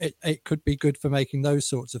it could be good for making those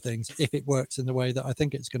sorts of things if it works in the way that I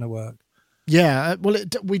think it's going to work. Yeah, well,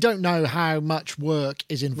 we don't know how much work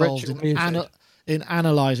is involved in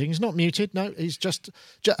analysing. He's not muted. No, he's just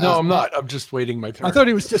no, I'm not. I'm just waiting my turn. I thought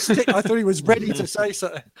he was I thought he was ready to say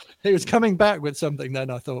something. He was coming back with something. Then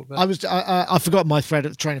I thought. But... I forgot my thread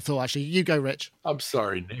at the train of thought. Actually, you go, Rich. I'm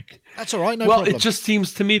sorry, Nick. That's all right. No problem. Well, it just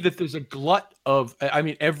seems to me that there's a glut of. I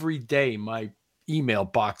mean, every day my email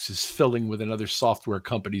box is filling with another software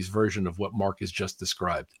company's version of what Mark has just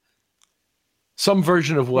described. Some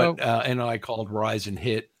version of what NI called Rise and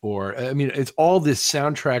Hit, or I mean, it's all this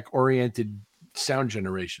soundtrack-oriented sound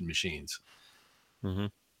generation machines. Mm-hmm.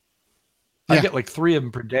 I get like 3 of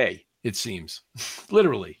them per day, it seems.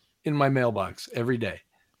 Literally, in my mailbox every day.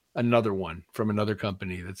 Another one from another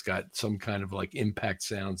company that's got some kind of like impact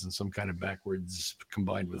sounds and some kind of backwards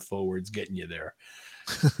combined with forwards getting you there.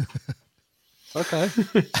 Okay.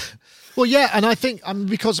 Well, yeah, and I think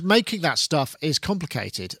because making that stuff is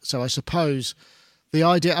complicated, so I suppose the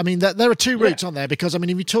idea, I mean, there are 2 routes on there, because, I mean,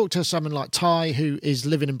 if you talk to someone like Ty, who is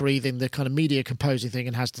living and breathing the kind of media composing thing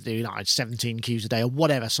and has to do 17 cues a day or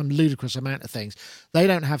whatever, some ludicrous amount of things, they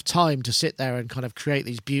don't have time to sit there and kind of create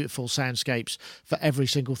these beautiful soundscapes for every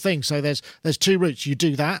single thing. So there's 2 routes. You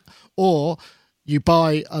do that, or you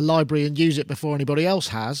buy a library and use it before anybody else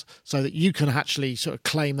has, so that you can actually sort of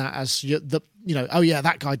claim that as oh yeah,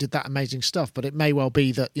 that guy did that amazing stuff. But it may well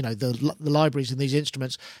be that, the libraries and these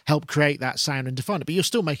instruments help create that sound and define it, but you're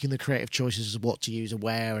still making the creative choices of what to use and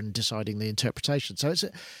where, and deciding the interpretation. So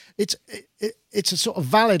it's a sort of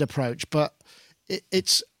valid approach, but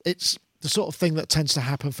it's the sort of thing that tends to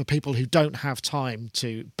happen for people who don't have time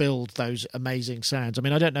to build those amazing sounds. I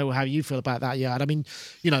mean, I don't know how you feel about that, Yard. I mean,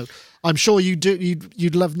 I'm sure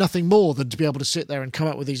you'd love nothing more than to be able to sit there and come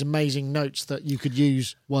up with these amazing notes that you could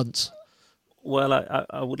use once. Well,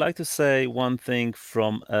 I would like to say one thing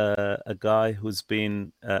from a guy who's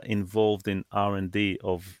been involved in R&D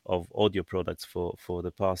of audio products for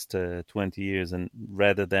the past 20 years, and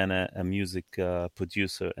rather than a music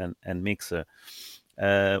producer and mixer.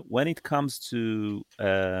 When it comes to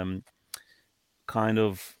kind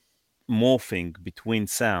of morphing between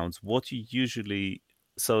sounds, what you usually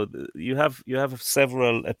you have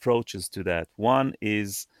several approaches to that. One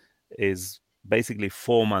is basically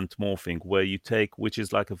formant morphing, where you take, which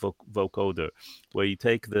is like a vocoder, where you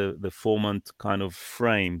take the formant kind of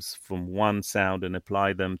frames from one sound and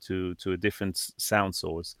apply them to a different sound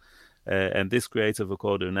source, and this creates a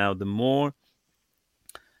vocoder. Now, the more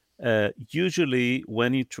usually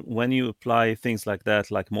when you apply things like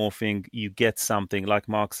that, like morphing, you get something, like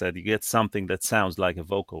Mark said, you get something that sounds like a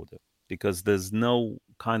vocoder, because there's no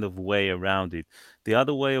kind of way around it. The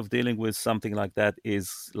other way of dealing with something like that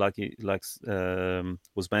is, like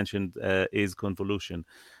was mentioned, is convolution.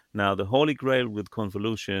 Now, the holy grail with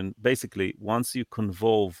convolution, basically, once you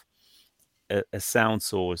convolve a sound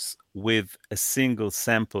source with a single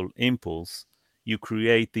sample impulse, you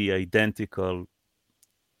create the identical,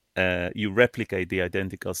 you replicate the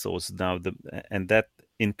identical source. Now, and that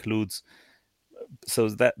includes, so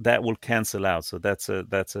that will cancel out. So that's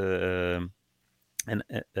an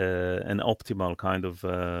optimal kind of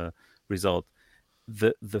result.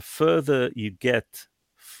 The further you get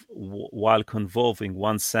while convolving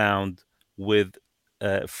one sound with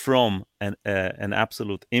from an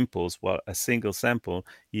absolute impulse, while a single sample,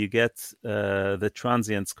 you get the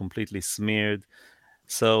transients completely smeared.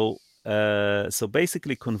 So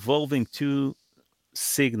basically, convolving two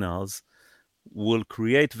signals will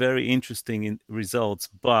create very interesting results,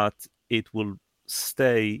 but it will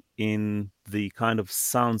stay in the kind of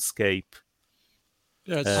soundscape.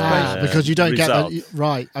 Because you don't result. Get that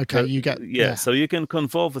right. Okay, you get So you can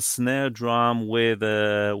convolve a snare drum with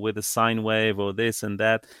a sine wave or this and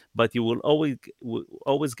that, but you will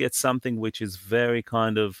always get something which is very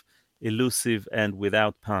kind of elusive and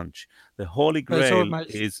without punch. The holy grail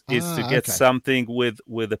is to get something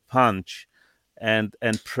with a punch and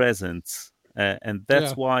presence, and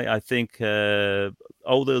that's why I think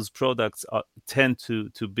all those products tend to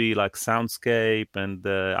be like Soundscape and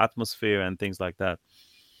Atmosphere and things like that.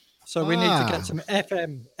 So we need to get some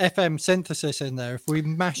FM synthesis in there. If we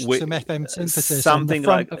mashed some FM synthesis something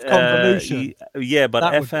on the front of convolution, but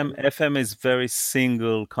FM is very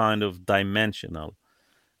single kind of dimensional.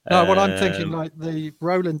 No, what I'm thinking, like the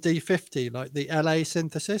Roland D50, like the LA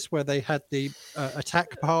synthesis, where they had the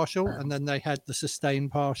attack partial and then they had the sustain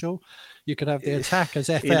partial. You could have the attack as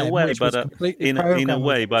FM, in a way, which but was completely in a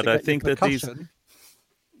way, but I think that these,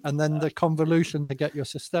 and then the convolution to get your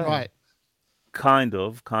sustain. Right. Kind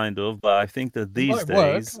of, but I think that these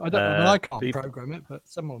days, I don't know. I can't program it, but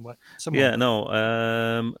someone will.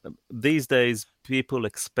 These days, people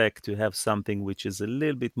expect to have something which is a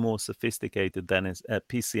little bit more sophisticated than a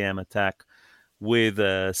PCM attack with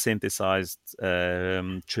a synthesized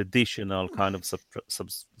traditional kind of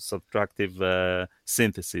subtractive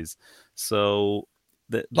synthesis. So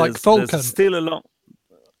like Falcon, there's still a long.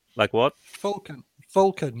 Like what? Falcon,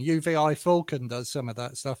 UVI Falcon does some of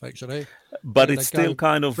that stuff actually, but it's still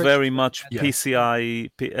kind of very much PCI.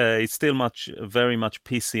 It's still very much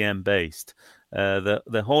PCM based.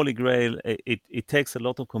 The Holy Grail, it takes a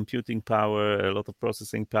lot of computing power, a lot of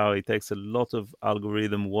processing power. It takes a lot of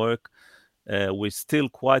algorithm work. We're still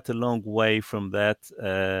quite a long way from that.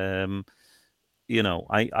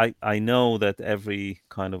 I know that every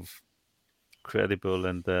kind of credible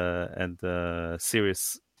and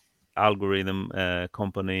serious algorithm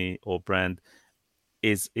company or brand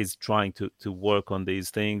is trying to work on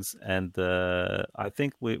these things, and I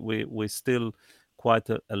think we're still quite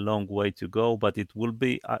a long way to go, but it will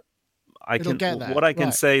be I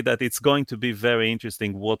can say that it's going to be very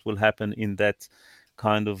interesting what will happen in that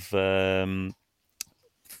kind of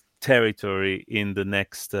territory in the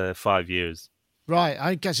next 5 years. Right,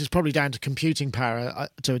 I guess it's probably down to computing power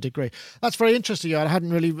to a degree. That's very interesting. I hadn't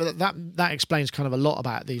really that explains kind of a lot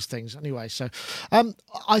about these things. Anyway, so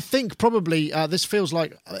I think probably this feels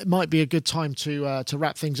like it might be a good time to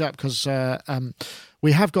wrap things up, because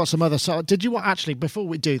we have got some other. So, did you want actually before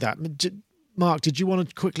we do that, Mark? Did you want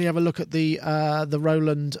to quickly have a look at the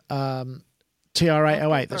Roland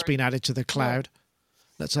TR-808 that's been added to the cloud?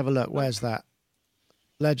 Let's have a look. Where's that?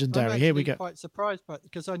 Legendary. Here we go. I'm quite surprised,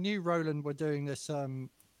 because I knew Roland were doing this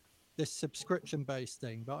this subscription-based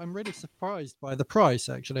thing, but I'm really surprised by the price.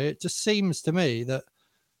 Actually, it just seems to me that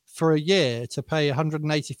for a year to pay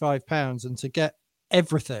 £185 and to get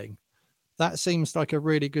everything, that seems like a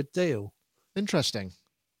really good deal. Interesting.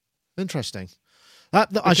 I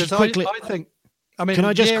should quickly. I think. I mean, can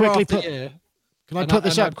I just quickly put? Year, can I put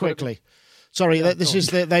this up quickly? Sorry, this is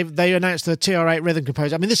they announced the TR-8 Rhythm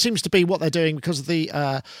Composer. I mean, this seems to be what they're doing, because of the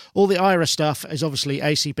all the IRA stuff is obviously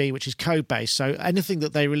ACB, which is code based. So anything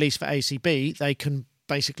that they release for ACB, they can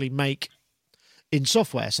basically make in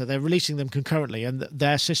software. So they're releasing them concurrently, and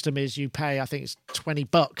their system is you pay, I think it's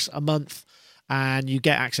 $20 a month, and you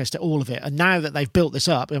get access to all of it. And now that they've built this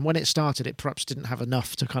up, and when it started, it perhaps didn't have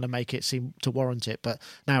enough to kind of make it seem to warrant it, but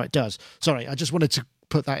now it does. Sorry, I just wanted to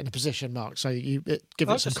put that in a position, Mark, so you give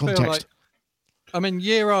it some context.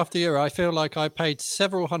 Year after year, I feel like I paid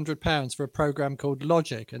several £100s for a program called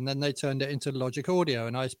Logic, and then they turned it into Logic Audio,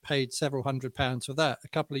 and I paid several £100s for that. A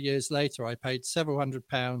couple of years later, I paid several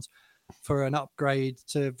 £100s for an upgrade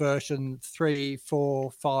to version 3,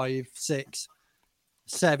 4, 5, 6,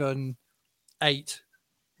 7, 8,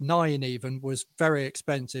 9 even was very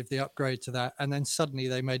expensive, the upgrade to that. And then suddenly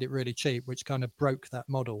they made it really cheap, which kind of broke that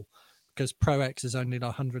model, because Pro X is only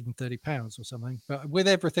like £130 or something. But with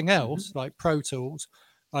everything else, like Pro Tools,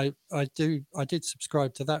 I did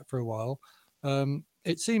subscribe to that for a while.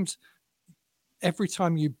 It seems every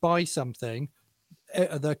time you buy something,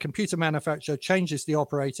 the computer manufacturer changes the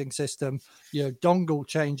operating system, your dongle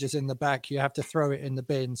changes in the back, you have to throw it in the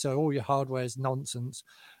bin, so all your hardware is nonsense.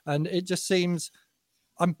 And it just seems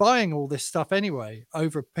I'm buying all this stuff anyway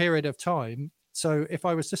over a period of time. So if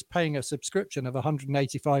I was just paying a subscription of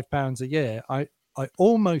 £185 a year, I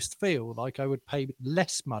almost feel like I would pay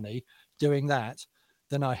less money doing that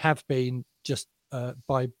than I have been just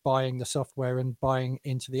by buying the software and buying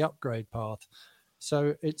into the upgrade path.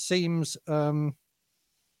 So it seems,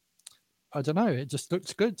 I don't know, it just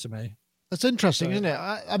looks good to me. That's interesting, isn't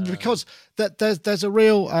it? Because there's a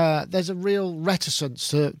real reticence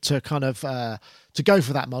to kind of to go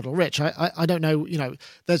for that model. Rich, I don't know.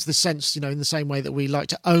 There's the sense, in the same way that we like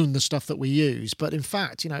to own the stuff that we use, but in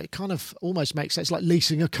fact, it kind of almost makes sense, like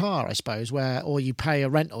leasing a car, I suppose, or you pay a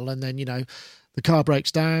rental and then the car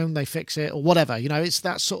breaks down, they fix it or whatever. It's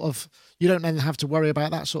that sort of, you don't then have to worry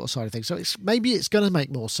about that sort of side of things. So maybe it's going to make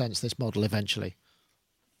more sense, this model, eventually.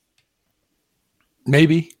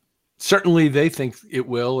 Maybe. Certainly they think it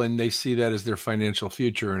will, and they see that as their financial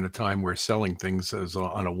future in a time where selling things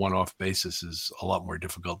on a one-off basis is a lot more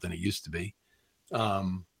difficult than it used to be.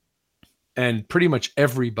 And pretty much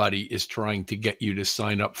everybody is trying to get you to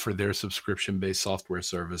sign up for their subscription-based software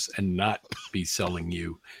service and not be selling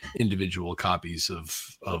you individual copies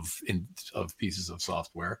of pieces of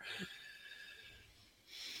software.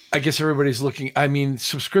 I guess everybody's looking. I mean,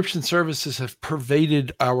 subscription services have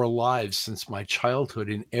pervaded our lives since my childhood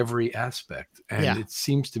in every aspect, and it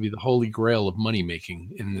seems to be the holy grail of money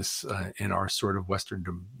making in this in our sort of Western,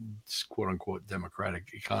 quote unquote, democratic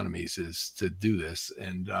economies, is to do this.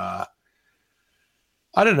 And I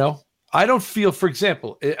don't know. I don't feel, for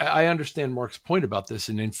example, I understand Mark's point about this.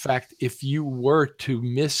 And in fact, if you were to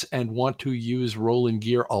miss and want to use Roland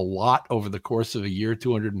gear a lot over the course of a year,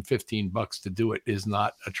 $215 to do it is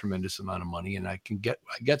not a tremendous amount of money. And I get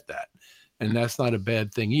that. And that's not a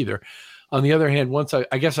bad thing either. On the other hand,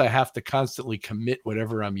 I guess I have to constantly commit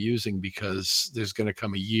whatever I'm using, because there's going to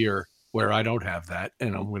come a year where I don't have that,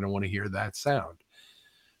 and I'm going to want to hear that sound.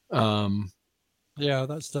 Yeah,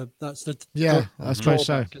 that's that's very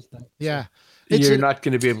so. Yeah, you're not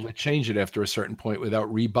going to be able to change it after a certain point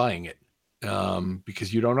without rebuying it,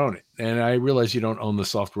 because you don't own it. And I realize you don't own the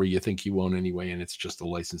software you think you own anyway, and it's just a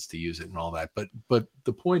license to use it and all that. But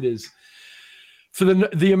the point is, for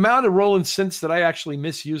the amount of Roland synths that I actually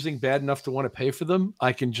miss using bad enough to want to pay for them,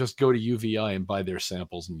 I can just go to UVI and buy their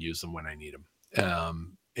samples and use them when I need them.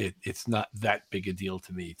 It's not that big a deal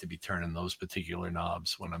to me to be turning those particular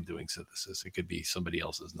knobs when I'm doing synthesis. It could be somebody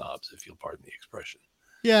else's knobs, if you'll pardon the expression.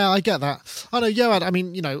 Yeah, I get that. I know, Yoad, I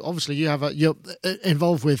mean, obviously you're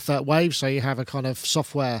involved with Wave, so you have a kind of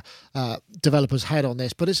software developer's head on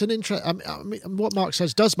this, but it's an interest. I mean, what Mark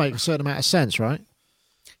says does make a certain amount of sense, right?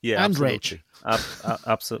 Yeah, and absolutely. Rich.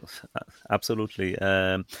 Absolutely.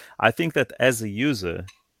 I think that as a user,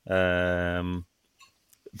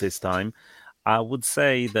 this time, I would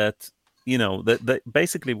say that, that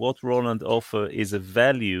basically what Roland offer is a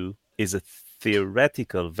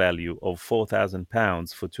theoretical value of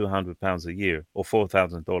 £4,000 for £200 a year, or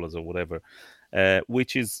 $4,000 or whatever,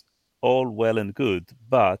 which is all well and good.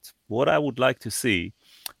 But what I would like to see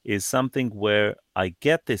is something where I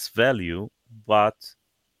get this value, but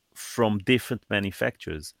from different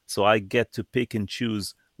manufacturers. So I get to pick and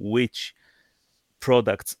choose which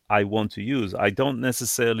products I want to use. I don't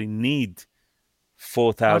necessarily need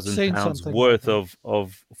 £4,000 worth of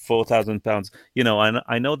 £4,000.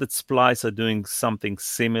 I know that Splice are doing something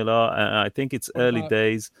similar. I think it's early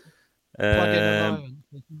days. Plugin Alliance.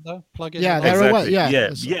 They're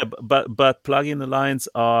exactly. away. But Plugin Alliance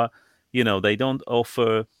are, they don't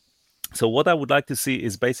offer. So what I would like to see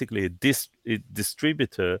is basically a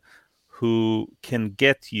distributor who can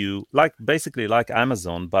get you basically like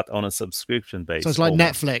Amazon, but on a subscription basis. So it's like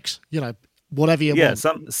Netflix, whatever you want.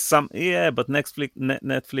 But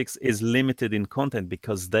Netflix is limited in content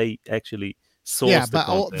because they actually source the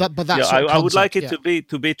content. But that's I would like it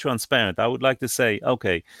to be transparent. I would like to say,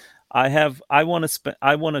 okay, I want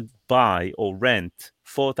to buy or rent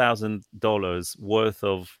 $4,000 worth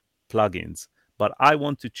of plugins, but I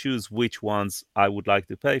want to choose which ones I would like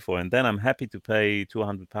to pay for, and then I'm happy to pay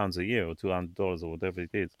 £200 a year or $200 or whatever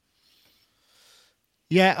it is.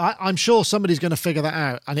 Yeah, I'm sure somebody's going to figure that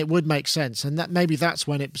out, and it would make sense. And that maybe that's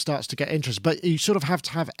when it starts to get interesting. But you sort of have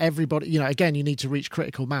to have everybody, you know, again, you need to reach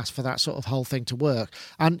critical mass for that sort of whole thing to work.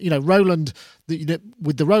 And, you know, Roland,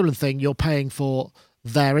 with the Roland thing, you're paying for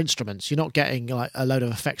their instruments. You're not getting like a load of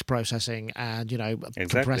effects processing and, you know,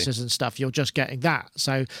 compressors and stuff. You're just getting that.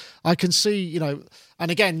 So I can see, you know, and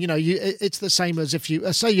again, you know, it's the same as if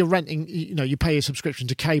you say you're renting, you know, you pay a subscription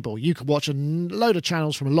to cable. You can watch a load of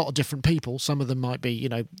channels from a lot of different people. Some of them might be, you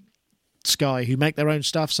know, Sky, who make their own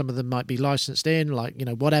stuff. Some of them might be licensed in, like, you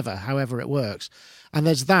know, whatever, however it works. And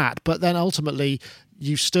there's that. But then ultimately,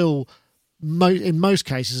 you still, in most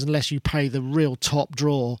cases, unless you pay the real top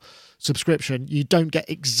drawer subscription, you don't get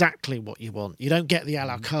exactly what you want. You don't get the a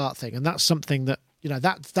la carte thing, and that's something that, you know,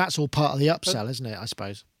 that's all part of the upsell, isn't it? I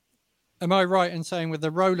suppose. Am I right in saying with the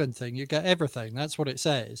Roland thing, you get everything? That's what it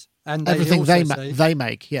says, and everything they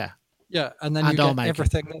make, yeah, and then you get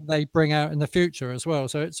everything that they bring out in the future as well.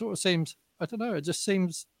 So it sort of seems, I don't know, it just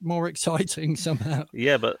seems more exciting somehow.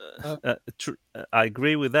 Yeah, but I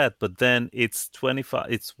agree with that. But then it's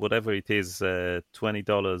whatever it is,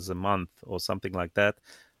 $20 a month or something like that.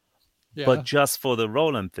 Yeah. But just for the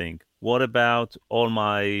Roland thing, what about all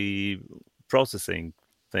my processing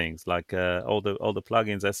things, like all the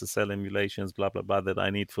plugins, SSL emulations, blah blah blah, that I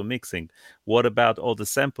need for mixing? What about all the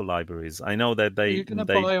sample libraries? I know that they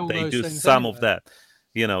do some of that,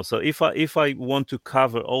 you know. So if I want to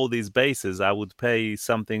cover all these bases, I would pay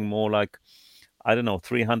something more like, I don't know,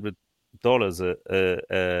 $300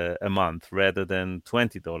 a month rather than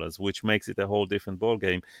 $20, which makes it a whole different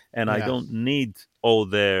ballgame. And I don't need all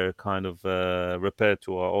their kind of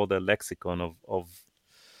repertoire, all their lexicon of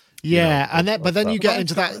yeah, and then but then you get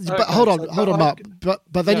into that. But hold on, Mark. But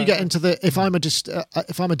then you get into the if I'm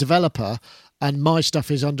a developer and my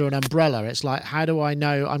stuff is under an umbrella, it's like, how do I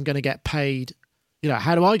know I'm going to get paid? You know,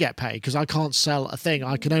 how do I get paid? Because I can't sell a thing.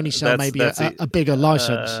 I can only sell maybe a bigger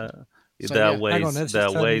license. So, there are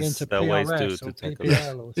ways to take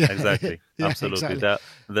a look. Exactly. Absolutely. Exactly.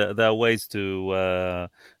 There are ways to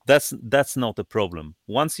that's not a problem.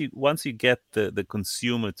 Once you get the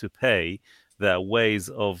consumer to pay, there are ways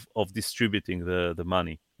of distributing the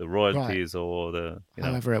money, the royalties, or the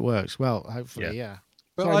however it works. Well, hopefully, yeah.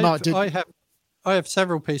 But sorry, Mark, I have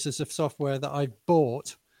several pieces of software that I've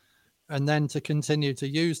bought, and then to continue to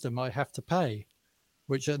use them, I have to pay,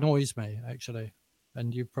 which annoys me actually.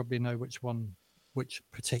 And you probably know which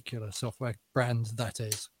particular software brand that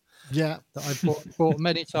is. Yeah. That I've bought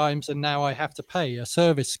many times, and now I have to pay a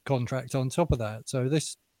service contract on top of that.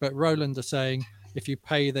 But Roland are saying, if you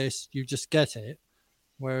pay this, you just get it.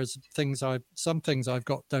 Whereas some things I've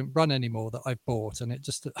got don't run anymore that I've bought, and it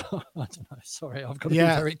just, I don't know. Sorry, I've got to be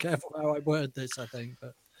very careful how I word this, I think.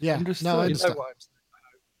 But I understand. You know what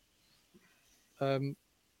I'm saying.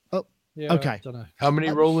 Yeah, okay. I don't know. How many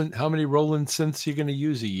Roland synths are you going to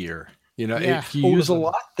use a year? You know, if you use a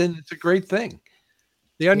lot, then it's a great thing.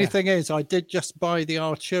 The only thing is, I did just buy the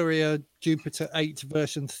Arturia Jupiter 8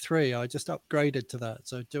 version 3. I just upgraded to that.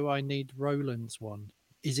 So do I need Roland's one?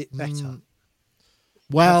 Is it better?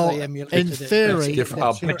 Well, in theory,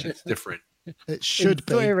 I'll bet it's different. It should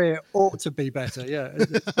be. In theory, it ought to be better, yeah.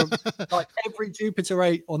 Like every Jupiter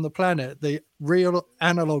 8 on the planet, the real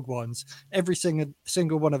analog ones, every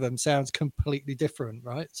single one of them sounds completely different,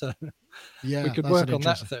 right? So we could work on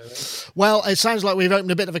that theory. Well, it sounds like we've opened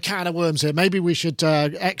a bit of a can of worms here. Maybe we should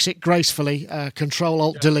exit gracefully,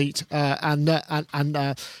 Control-Alt-Delete, and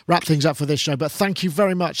wrap things up for this show. But thank you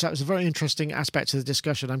very much. That was a very interesting aspect to the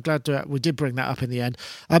discussion. I'm glad we did bring that up in the end.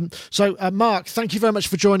 So, Mark, thank you very much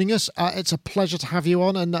for joining us. It's a pleasure to have you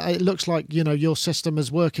on, and it looks like your system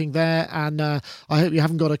is working there, and I hope you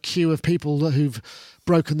haven't got a queue of people who've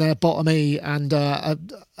broken their bottom E and are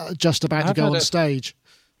just about to go on stage.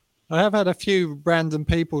 I have had a few random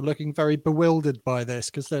people looking very bewildered by this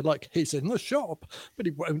because they're like, he's in the shop, but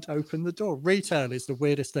he won't open the door. Retail is the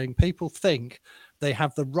weirdest thing. People think they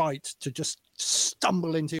have the right to just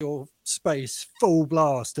stumble into your space full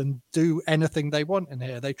blast and do anything they want in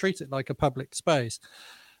here. They treat it like a public space.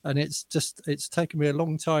 And it's taken me a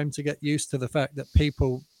long time to get used to the fact that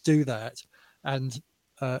people do that. And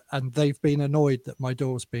and they've been annoyed that my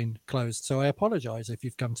door's been closed. So I apologise if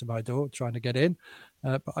you've come to my door trying to get in,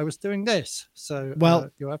 but I was doing this. So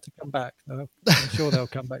you'll have to come back. I'm sure they'll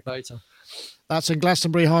come back later. That's in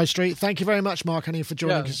Glastonbury High Street. Thank you very much, Mark Honey, for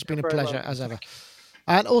joining us. It's been a pleasure, as ever.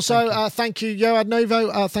 And also, thank you, Yoad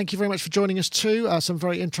Novo. Thank you very much for joining us too. Some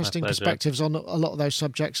very interesting perspectives on a lot of those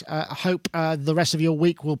subjects. I hope the rest of your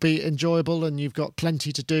week will be enjoyable and you've got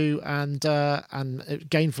plenty to do and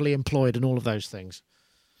gainfully employed and all of those things.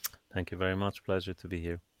 Thank you very much. Pleasure to be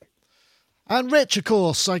here. And Rich, of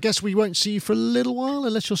course, I guess we won't see you for a little while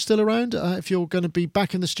unless you're still around. If you're going to be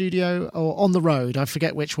back in the studio or on the road, I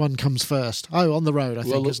forget which one comes first. Oh, on the road, I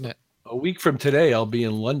think, isn't it? A week from today, I'll be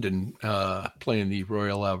in London playing the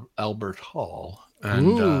Royal Albert Hall.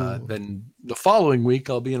 And then the following week,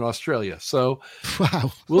 I'll be in Australia. So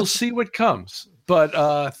we'll see what comes.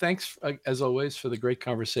 But thanks, as always, for the great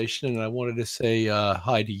conversation. And I wanted to say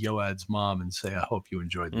hi to Yoad's mom and say I hope you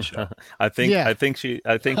enjoyed the show. I think she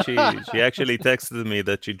actually texted me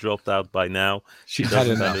that she dropped out by now. She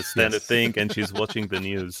doesn't understand a thing, and she's watching the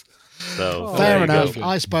news. So fair enough.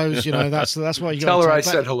 I suppose that's what you tell her. I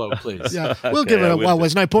said hello, please. Yeah, we'll give her. Well,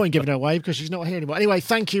 there's no point in giving her away because she's not here anymore. Anyway,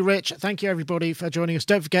 thank you, Rich. Thank you, everybody, for joining us.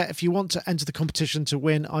 Don't forget, if you want to enter the competition to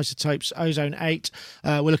win iZotope's Ozone 8,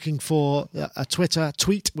 we're looking for a Twitter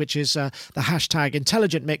tweet, which is the hashtag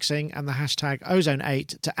Intelligent Mixing and the hashtag Ozone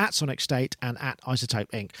 8 to @SonicState and @iZotope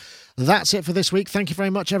Inc. That's it for this week. Thank you very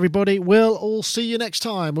much, everybody. We'll all see you next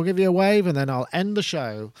time. We'll give you a wave and then I'll end the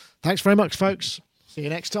show. Thanks very much, folks. See you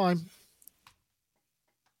next time.